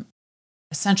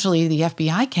essentially the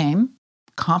FBI came,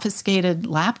 confiscated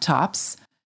laptops,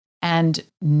 and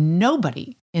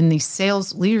nobody in the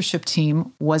sales leadership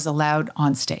team was allowed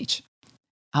on stage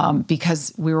because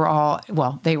they were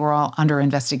all under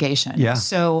investigation. Yeah.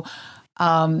 So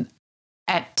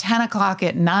at 10 o'clock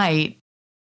at night,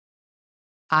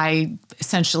 I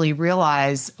essentially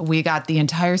realized we got the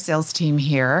entire sales team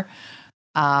here,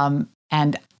 and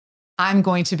I'm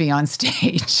going to be on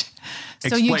stage.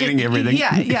 Explaining everything.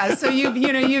 Yeah. So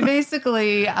you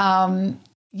basically,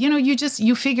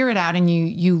 you figure it out and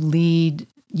you lead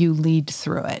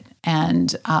through it.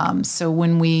 And so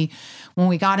when we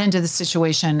got into the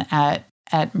situation at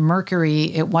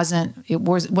Mercury, it wasn't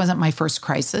my first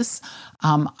crisis.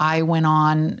 I went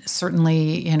on,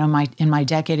 certainly, in my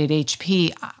decade at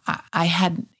HP, I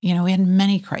had, we had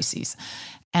many crises.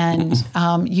 And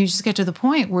you just get to the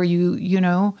point where you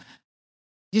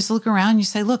just look around and you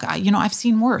say, look, I've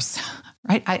seen worse,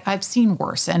 right? I've seen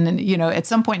worse. And then, at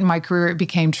some point in my career, it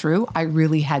became true. I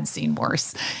really had seen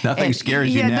worse. Nothing scares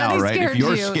you now, right? If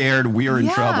you're scared, we're in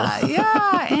trouble.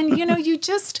 Yeah. And,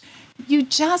 you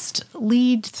just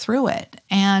lead through it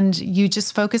and you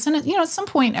just focus. And, at some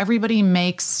point, everybody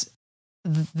makes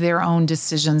their own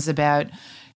decisions about,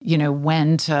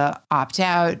 when to opt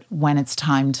out, when it's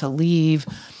time to leave.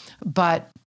 But,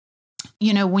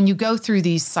 when you go through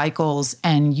these cycles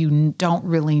and you don't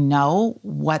really know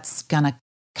what's going to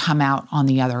come out on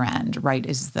the other end, right?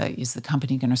 Is the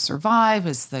company going to survive?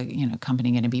 Is the,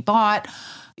 company going to be bought?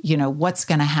 What's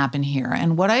going to happen here?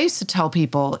 And what I used to tell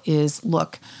people is,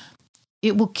 look,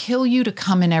 it will kill you to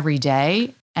come in every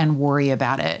day and worry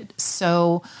about it.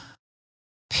 So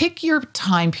pick your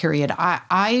time period.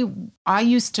 I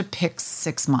used to pick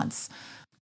 6 months.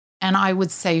 And I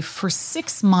would say for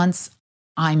 6 months,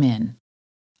 I'm in.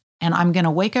 And I'm going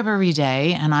to wake up every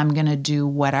day and I'm going to do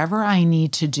whatever I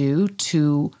need to do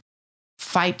to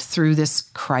fight through this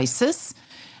crisis.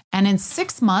 And in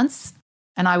 6 months,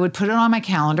 and I would put it on my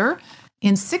calendar,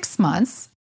 in 6 months,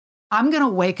 I'm going to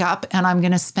wake up and I'm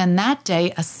going to spend that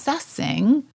day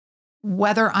assessing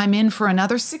whether I'm in for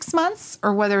another 6 months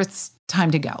or whether it's time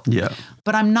to go. Yeah.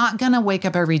 But I'm not going to wake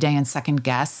up every day and second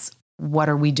guess, what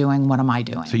are we doing? What am I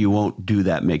doing? So you won't do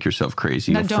that, make yourself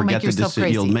crazy. You'll don't make yourself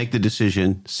crazy. You'll make the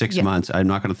decision 6 months. I'm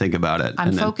not going to think about it.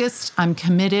 I'm focused. I'm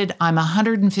committed. I'm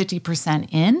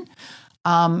 150% in.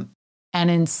 And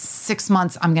in 6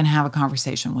 months, I'm going to have a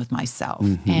conversation with myself.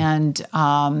 Mm-hmm.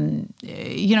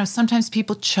 And, sometimes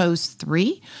people chose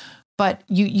 3, but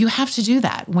you have to do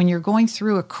that when you're going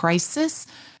through a crisis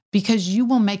because you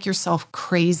will make yourself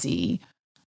crazy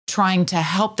trying to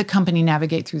help the company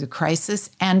navigate through the crisis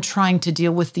and trying to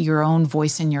deal with your own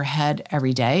voice in your head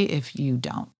every day if you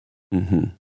don't. Mm-hmm.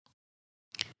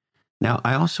 Now,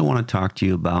 I also want to talk to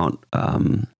you about,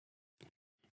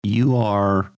 you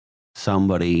are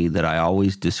somebody that I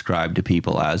always describe to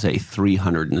people as a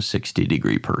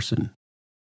 360-degree person,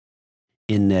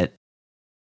 in that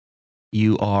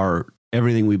you are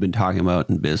everything we've been talking about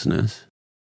in business.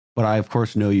 But I, of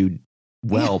course, know you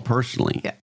well personally.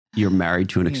 Yeah. You're married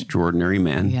to an extraordinary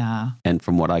man. Yeah. And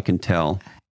from what I can tell,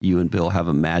 you and Bill have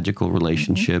a magical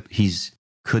relationship. Mm-hmm. He's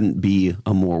couldn't be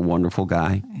a more wonderful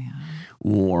guy. Yeah.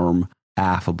 Warm,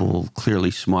 affable,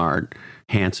 clearly smart,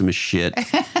 handsome as shit.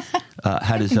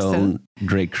 Had his own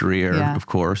great career, of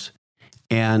course.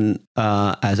 And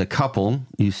as a couple,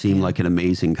 you seem like an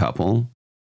amazing couple.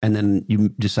 And then you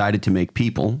decided to make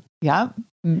people. Yeah.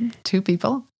 2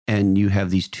 people. And you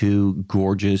have these 2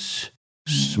 gorgeous,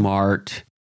 smart,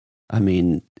 I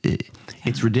mean,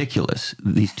 it's ridiculous,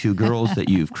 these 2 girls that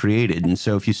you've created. And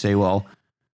so if you say, well,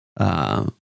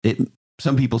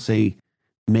 some people say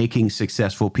making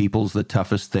successful people is the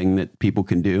toughest thing that people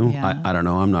can do. Yeah. I don't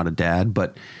know. I'm not a dad.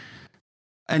 But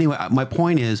anyway, my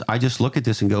point is, I just look at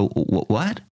this and go,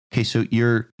 what? Okay, so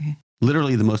you're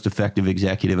literally the most effective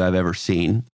executive I've ever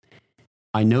seen.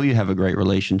 I know you have a great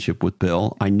relationship with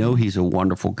Bill. I know he's a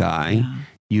wonderful guy. Yeah.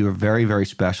 You are very, very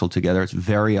special together. It's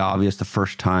very obvious the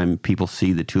first time people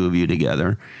see the 2 of you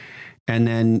together. And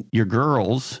then your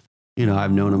girls,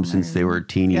 I've known them since they were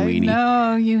teeny weeny.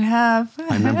 No, you have.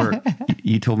 I remember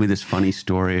you told me this funny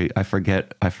story. I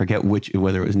forget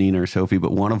whether it was Nina or Sophie,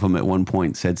 but one of them at one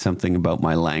point said something about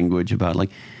my language, about like,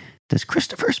 does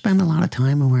Christopher spend a lot of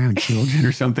time around children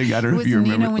or something? I don't know if you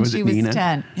remember. Nina when she was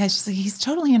 10. Yeah, she's like, he's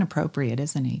totally inappropriate,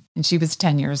 isn't he? And she was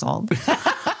 10 years old.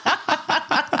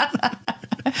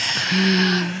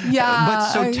 Yeah. But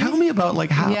so tell me about like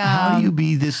how do you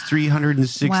be this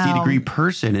 360 degree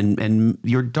person, and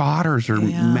your daughters are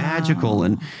magical,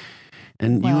 and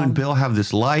you and Bill have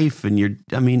this life, and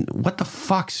what the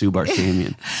fuck, Sue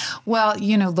Barsamian? Well,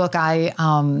 look,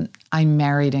 I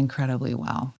married incredibly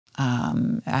well.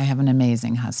 I have an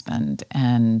amazing husband,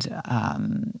 and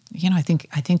I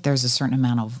think there's a certain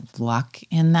amount of luck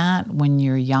in that when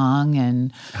you're young.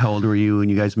 And how old were you when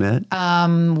you guys met?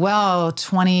 Well,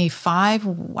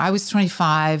 25. I was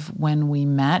 25 when we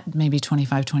met, maybe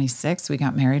 25, 26. We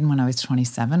got married when I was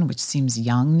 27, which seems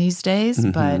young these days,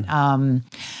 but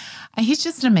he's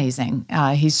just amazing.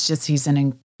 He's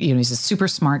a super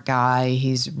smart guy.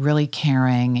 He's really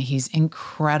caring. He's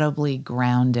incredibly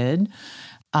grounded.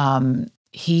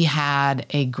 He had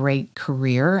a great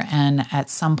career, and at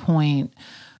some point,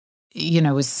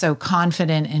 was so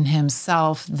confident in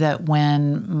himself that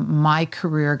when my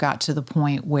career got to the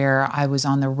point where I was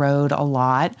on the road a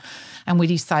lot, and we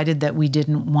decided that we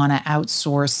didn't want to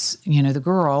outsource, the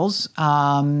girls,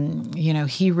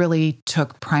 he really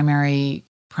took primary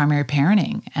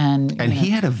parenting. And he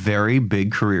had a very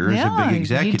big career as a big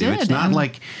executive. It's not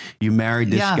like you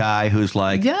married this guy who's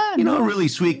like, a really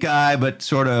sweet guy, but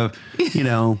sort of,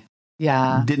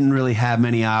 didn't really have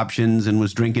many options and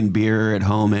was drinking beer at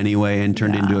home anyway and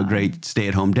turned into a great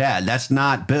stay-at-home dad. That's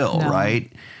not Bill,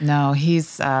 right? No,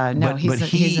 he's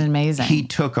amazing. He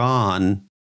took on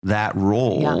that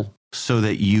role so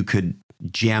that you could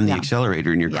jam the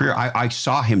accelerator in your career. I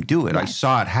saw him do it. Yes. I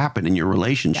saw it happen in your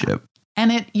relationship. Yeah.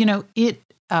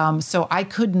 And so I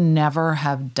could never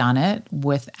have done it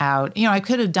without, I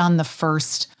could have done the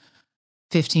first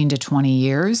 15 to 20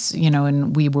 years,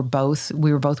 and we were both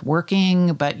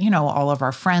working, but, all of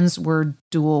our friends were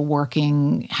dual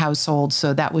working households.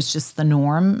 So that was just the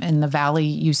norm in the Valley.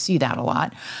 You see that a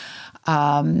lot.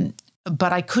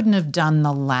 But I couldn't have done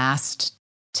the last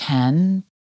 10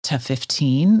 to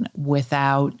 15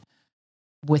 without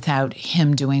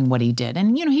him doing what he did.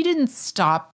 And, he didn't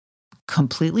stop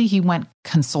completely. He went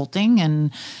consulting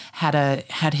and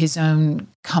had his own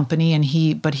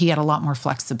company, but he had a lot more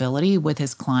flexibility with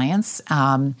his clients.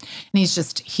 And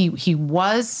he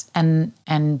was and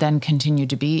then continued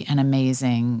to be an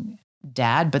amazing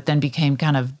dad, but then became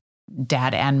kind of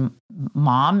dad and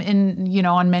mom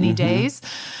on many days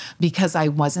because I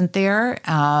wasn't there.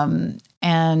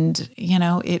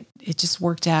 It just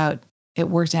worked out. It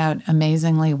worked out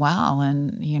amazingly well.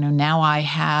 And, now I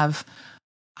have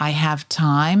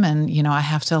time, and, I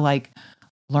have to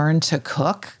learn to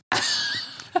cook,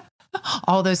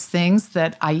 all those things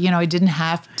that I didn't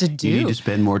have to do. You need to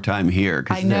spend more time here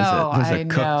because there's a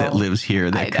cook that lives here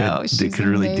that could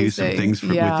really amazing. Do some things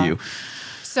with you.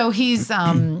 So he's,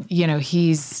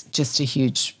 he's just a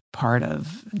huge part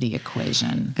of the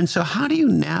equation. And so how do you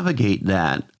navigate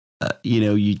that?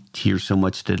 You hear so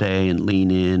much today and lean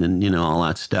in and, all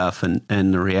that stuff. And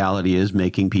the reality is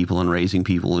making people and raising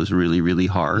people is really, really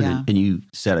hard. Yeah. And you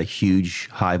set a huge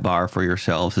high bar for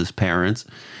yourselves as parents.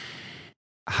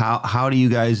 How do you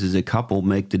guys as a couple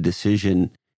make the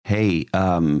decision, hey,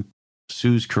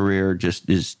 Sue's career just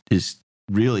is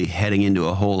really heading into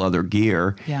a whole other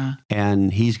gear. Yeah.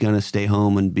 And he's going to stay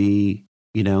home and be,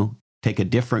 take a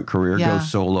different career, go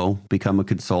solo, become a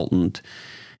consultant,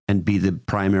 and be the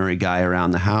primary guy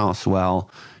around the house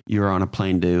while you're on a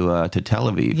plane to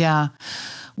Tel Aviv. Yeah.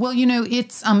 Well,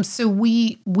 it's so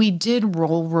we did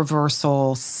role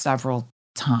reversal several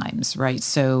times, right?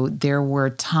 So there were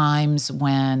times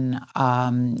when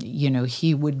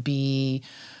he would be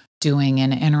doing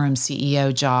an interim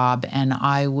CEO job and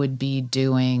I would be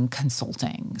doing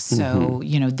consulting. So,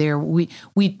 there we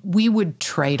would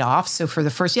trade off. So for the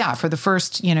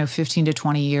first 15 to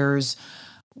 20 years,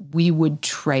 we would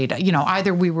trade,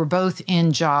 either we were both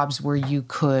in jobs where you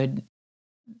could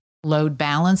load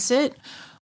balance it,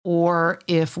 or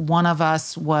if one of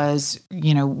us was,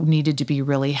 needed to be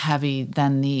really heavy,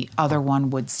 then the other one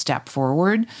would step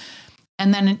forward.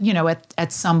 And then,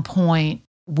 at some point,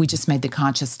 we just made the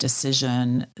conscious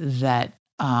decision that,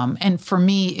 and for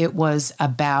me, it was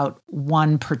about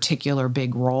one particular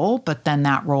big role, but then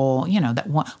that role,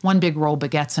 that one big role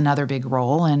begets another big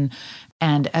role. And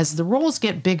as the roles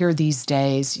get bigger these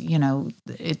days,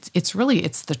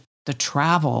 it's the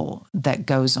travel that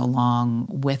goes along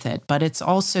with it. But it's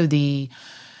also even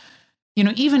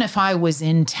if I was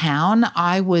in town,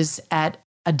 I was at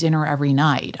a dinner every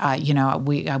night.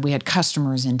 We had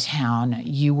customers in town.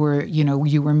 You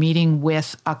were meeting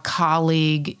with a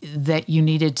colleague that you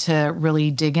needed to really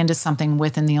dig into something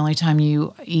with, and the only time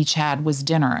you each had was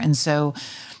dinner. And so,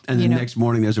 and the next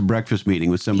morning there's a breakfast meeting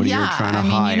with somebody you're trying to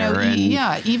hire.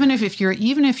 Even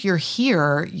if you're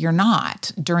here, you're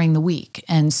not during the week.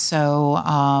 And so,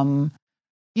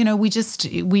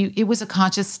 it was a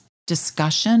conscious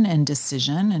discussion and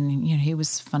decision, and he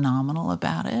was phenomenal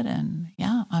about it, and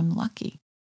I'm lucky.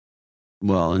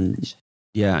 Well, and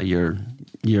you're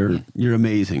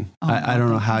amazing. I don't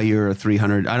know how you're a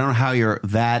 300. I don't know how you're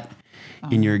that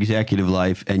in your executive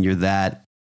life, and you're that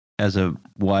as a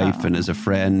wife and as a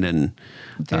friend, and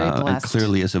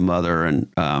clearly as a mother.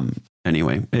 And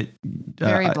anyway,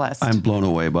 very blessed. I'm blown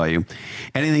away by you.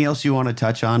 Anything else you want to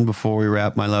touch on before we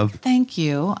wrap, my love? Thank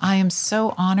you. I am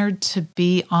so honored to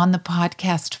be on the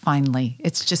podcast finally.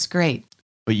 It's just great.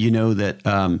 But you know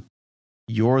that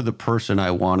you're the person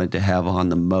I wanted to have on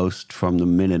the most from the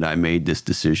minute I made this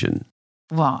decision.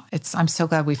 Well, I'm so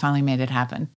glad we finally made it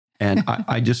happen. And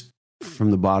I just,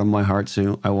 from the bottom of my heart,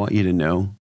 Sue, I want you to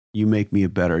know you make me a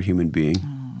better human being.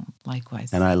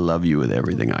 Likewise. And I love you with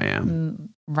everything I am.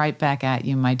 Right back at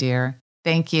you, my dear.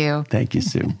 Thank you. Thank you,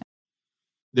 Sue.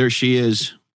 There she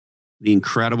is, the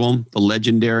incredible, the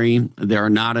legendary. There are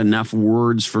not enough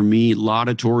words for me,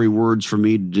 laudatory words for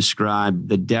me to describe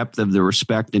the depth of the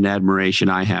respect and admiration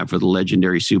I have for the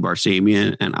legendary Sue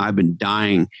Barsamian. And I've been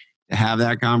dying to have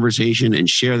that conversation and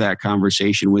share that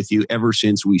conversation with you ever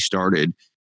since we started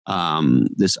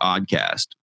this Oddcast.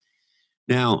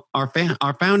 Now, our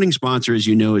founding sponsor, as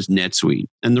you know, is NetSuite.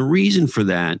 And the reason for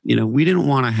that, we didn't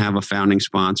want to have a founding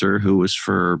sponsor who was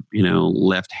for,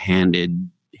 left-handed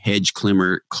hedge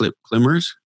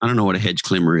clippers. I don't know what a hedge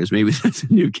climber is. Maybe that's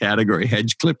a new category,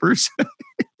 hedge clippers.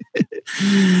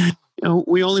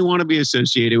 We only want to be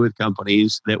associated with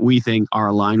companies that we think are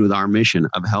aligned with our mission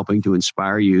of helping to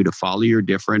inspire you to follow your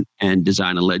different and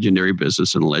design a legendary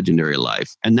business and a legendary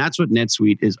life. And that's what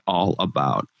NetSuite is all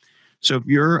about. So if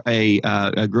you're a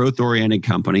growth-oriented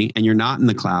company and you're not in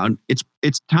the cloud, it's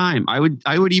time. I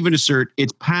would even assert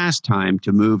it's past time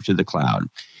to move to the cloud.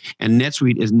 And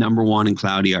NetSuite is number one in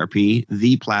cloud ERP,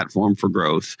 the platform for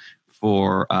growth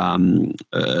for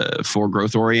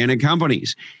growth-oriented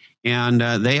companies. And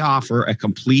they offer a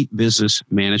complete business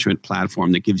management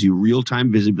platform that gives you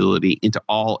real-time visibility into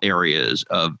all areas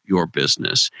of your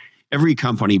business. Every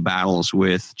company battles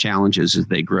with challenges as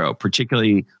they grow,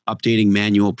 particularly updating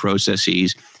manual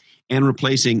processes and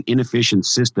replacing inefficient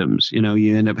systems.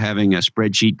 You end up having a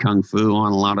spreadsheet kung fu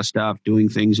on a lot of stuff, doing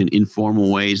things in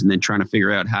informal ways, and then trying to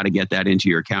figure out how to get that into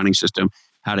your accounting system,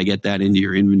 how to get that into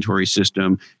your inventory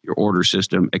system, your order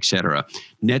system, etc.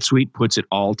 NetSuite puts it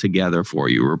all together for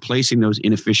you, replacing those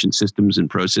inefficient systems and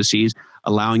processes,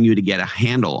 allowing you to get a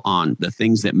handle on the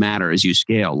things that matter as you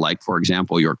scale, like, for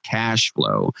example, your cash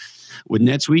flow. With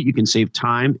NetSuite, you can save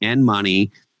time and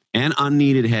money and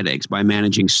unneeded headaches by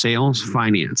managing sales,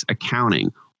 finance,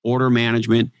 accounting, order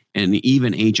management, and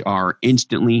even HR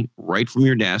instantly right from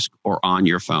your desk or on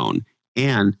your phone.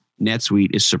 And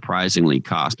NetSuite is surprisingly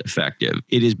cost effective.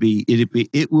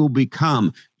 It will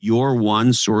become your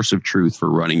one source of truth for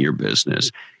running your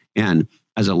business. And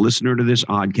as a listener to this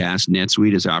Oddcast,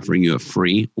 NetSuite is offering you a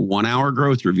free 1-hour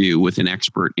growth review with an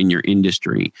expert in your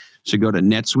industry. So go to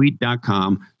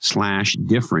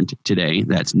netsuite.com/different today.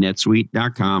 That's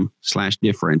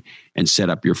netsuite.com/different and set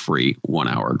up your free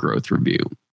 1-hour growth review.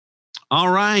 All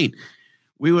right.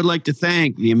 We would like to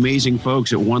thank the amazing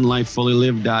folks at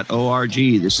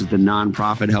onelifefullylived.org. This is the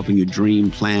nonprofit helping you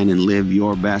dream, plan, and live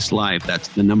your best life. That's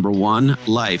the number one,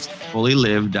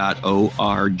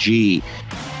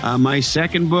 lifefullylived.org. My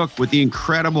second book with the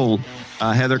incredible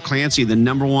Heather Clancy, the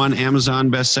 #1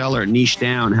 Amazon bestseller, Niche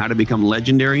Down, How to Become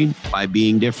Legendary by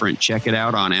Being Different. Check it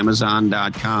out on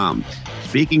Amazon.com.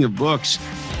 Speaking of books,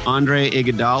 Andre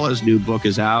Iguodala's new book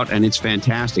is out, and it's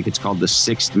fantastic. It's called The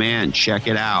Sixth Man. Check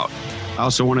it out. I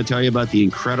also want to tell you about the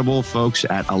incredible folks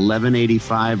at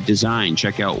 1185 Design.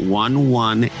 Check out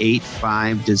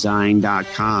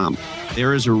 1185design.com.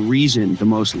 There is a reason the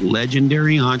most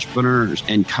legendary entrepreneurs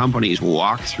and companies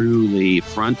walk through the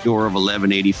front door of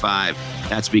 1185.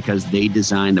 That's because they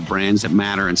design the brands that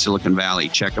matter in Silicon Valley.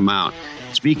 Check them out.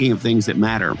 Speaking of things that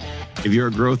matter, if you're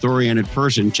a growth-oriented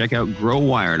person, check out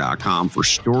growwire.com for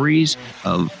stories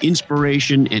of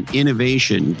inspiration and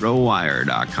innovation,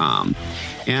 growwire.com.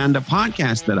 And a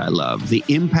podcast that I love, the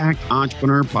Impact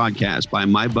Entrepreneur Podcast by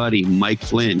my buddy, Mike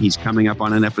Flynn. He's coming up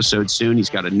on an episode soon. He's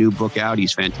got a new book out.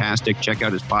 He's fantastic. Check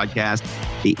out his podcast,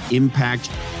 the Impact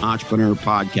Entrepreneur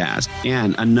Podcast.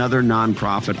 And another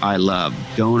nonprofit I love,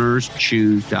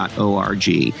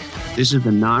 DonorsChoose.org. This is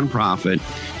the nonprofit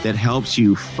that helps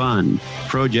you fund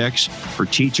projects for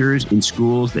teachers in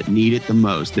schools that need it the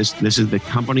most. This is the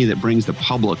company that brings the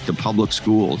public to public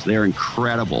schools. They're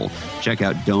incredible. Check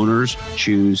out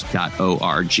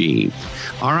DonorsChoose.org.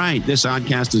 All right, this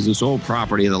Oddcast is the sole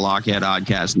property of the Lochhead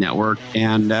Oddcast Network,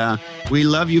 and we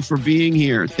love you for being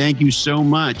here. Thank you so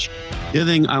much. The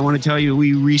other thing I want to tell you,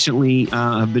 we recently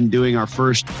have been doing our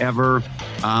first ever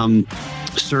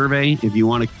survey. If you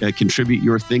want to contribute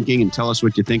your thinking and tell us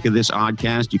what you think of this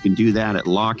Oddcast, you can do that at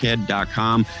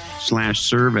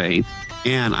lochhead.com/survey.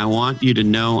 And I want you to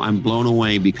know I'm blown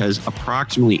away because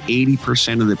approximately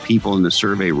 80% of the people in the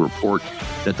survey report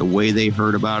that the way they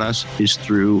heard about us is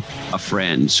through a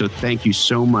friend. So thank you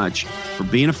so much for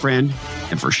being a friend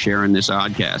and for sharing this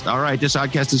Oddcast. All right, this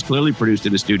Oddcast is clearly produced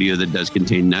in a studio that does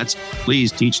contain nuts.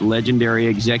 Please teach legendary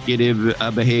executive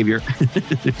behavior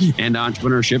and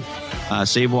entrepreneurship.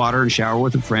 Save water and shower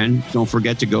with a friend. Don't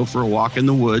forget to go for a walk in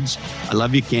the woods. I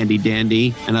love you, Candy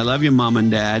Dandy. And I love you, Mom and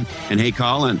Dad. And hey,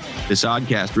 Colin, this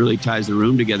Oddcast really ties the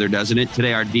room together, doesn't it?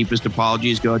 Today, our deepest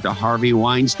apologies go to Harvey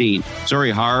Weinstein.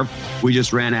 Sorry, Harv. We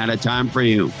just ran out of time for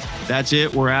you. That's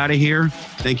it. We're out of here.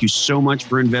 Thank you so much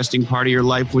for investing part of your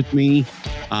life with me.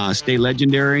 Stay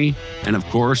legendary. And of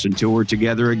course, until we're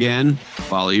together again,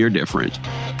 follow your different.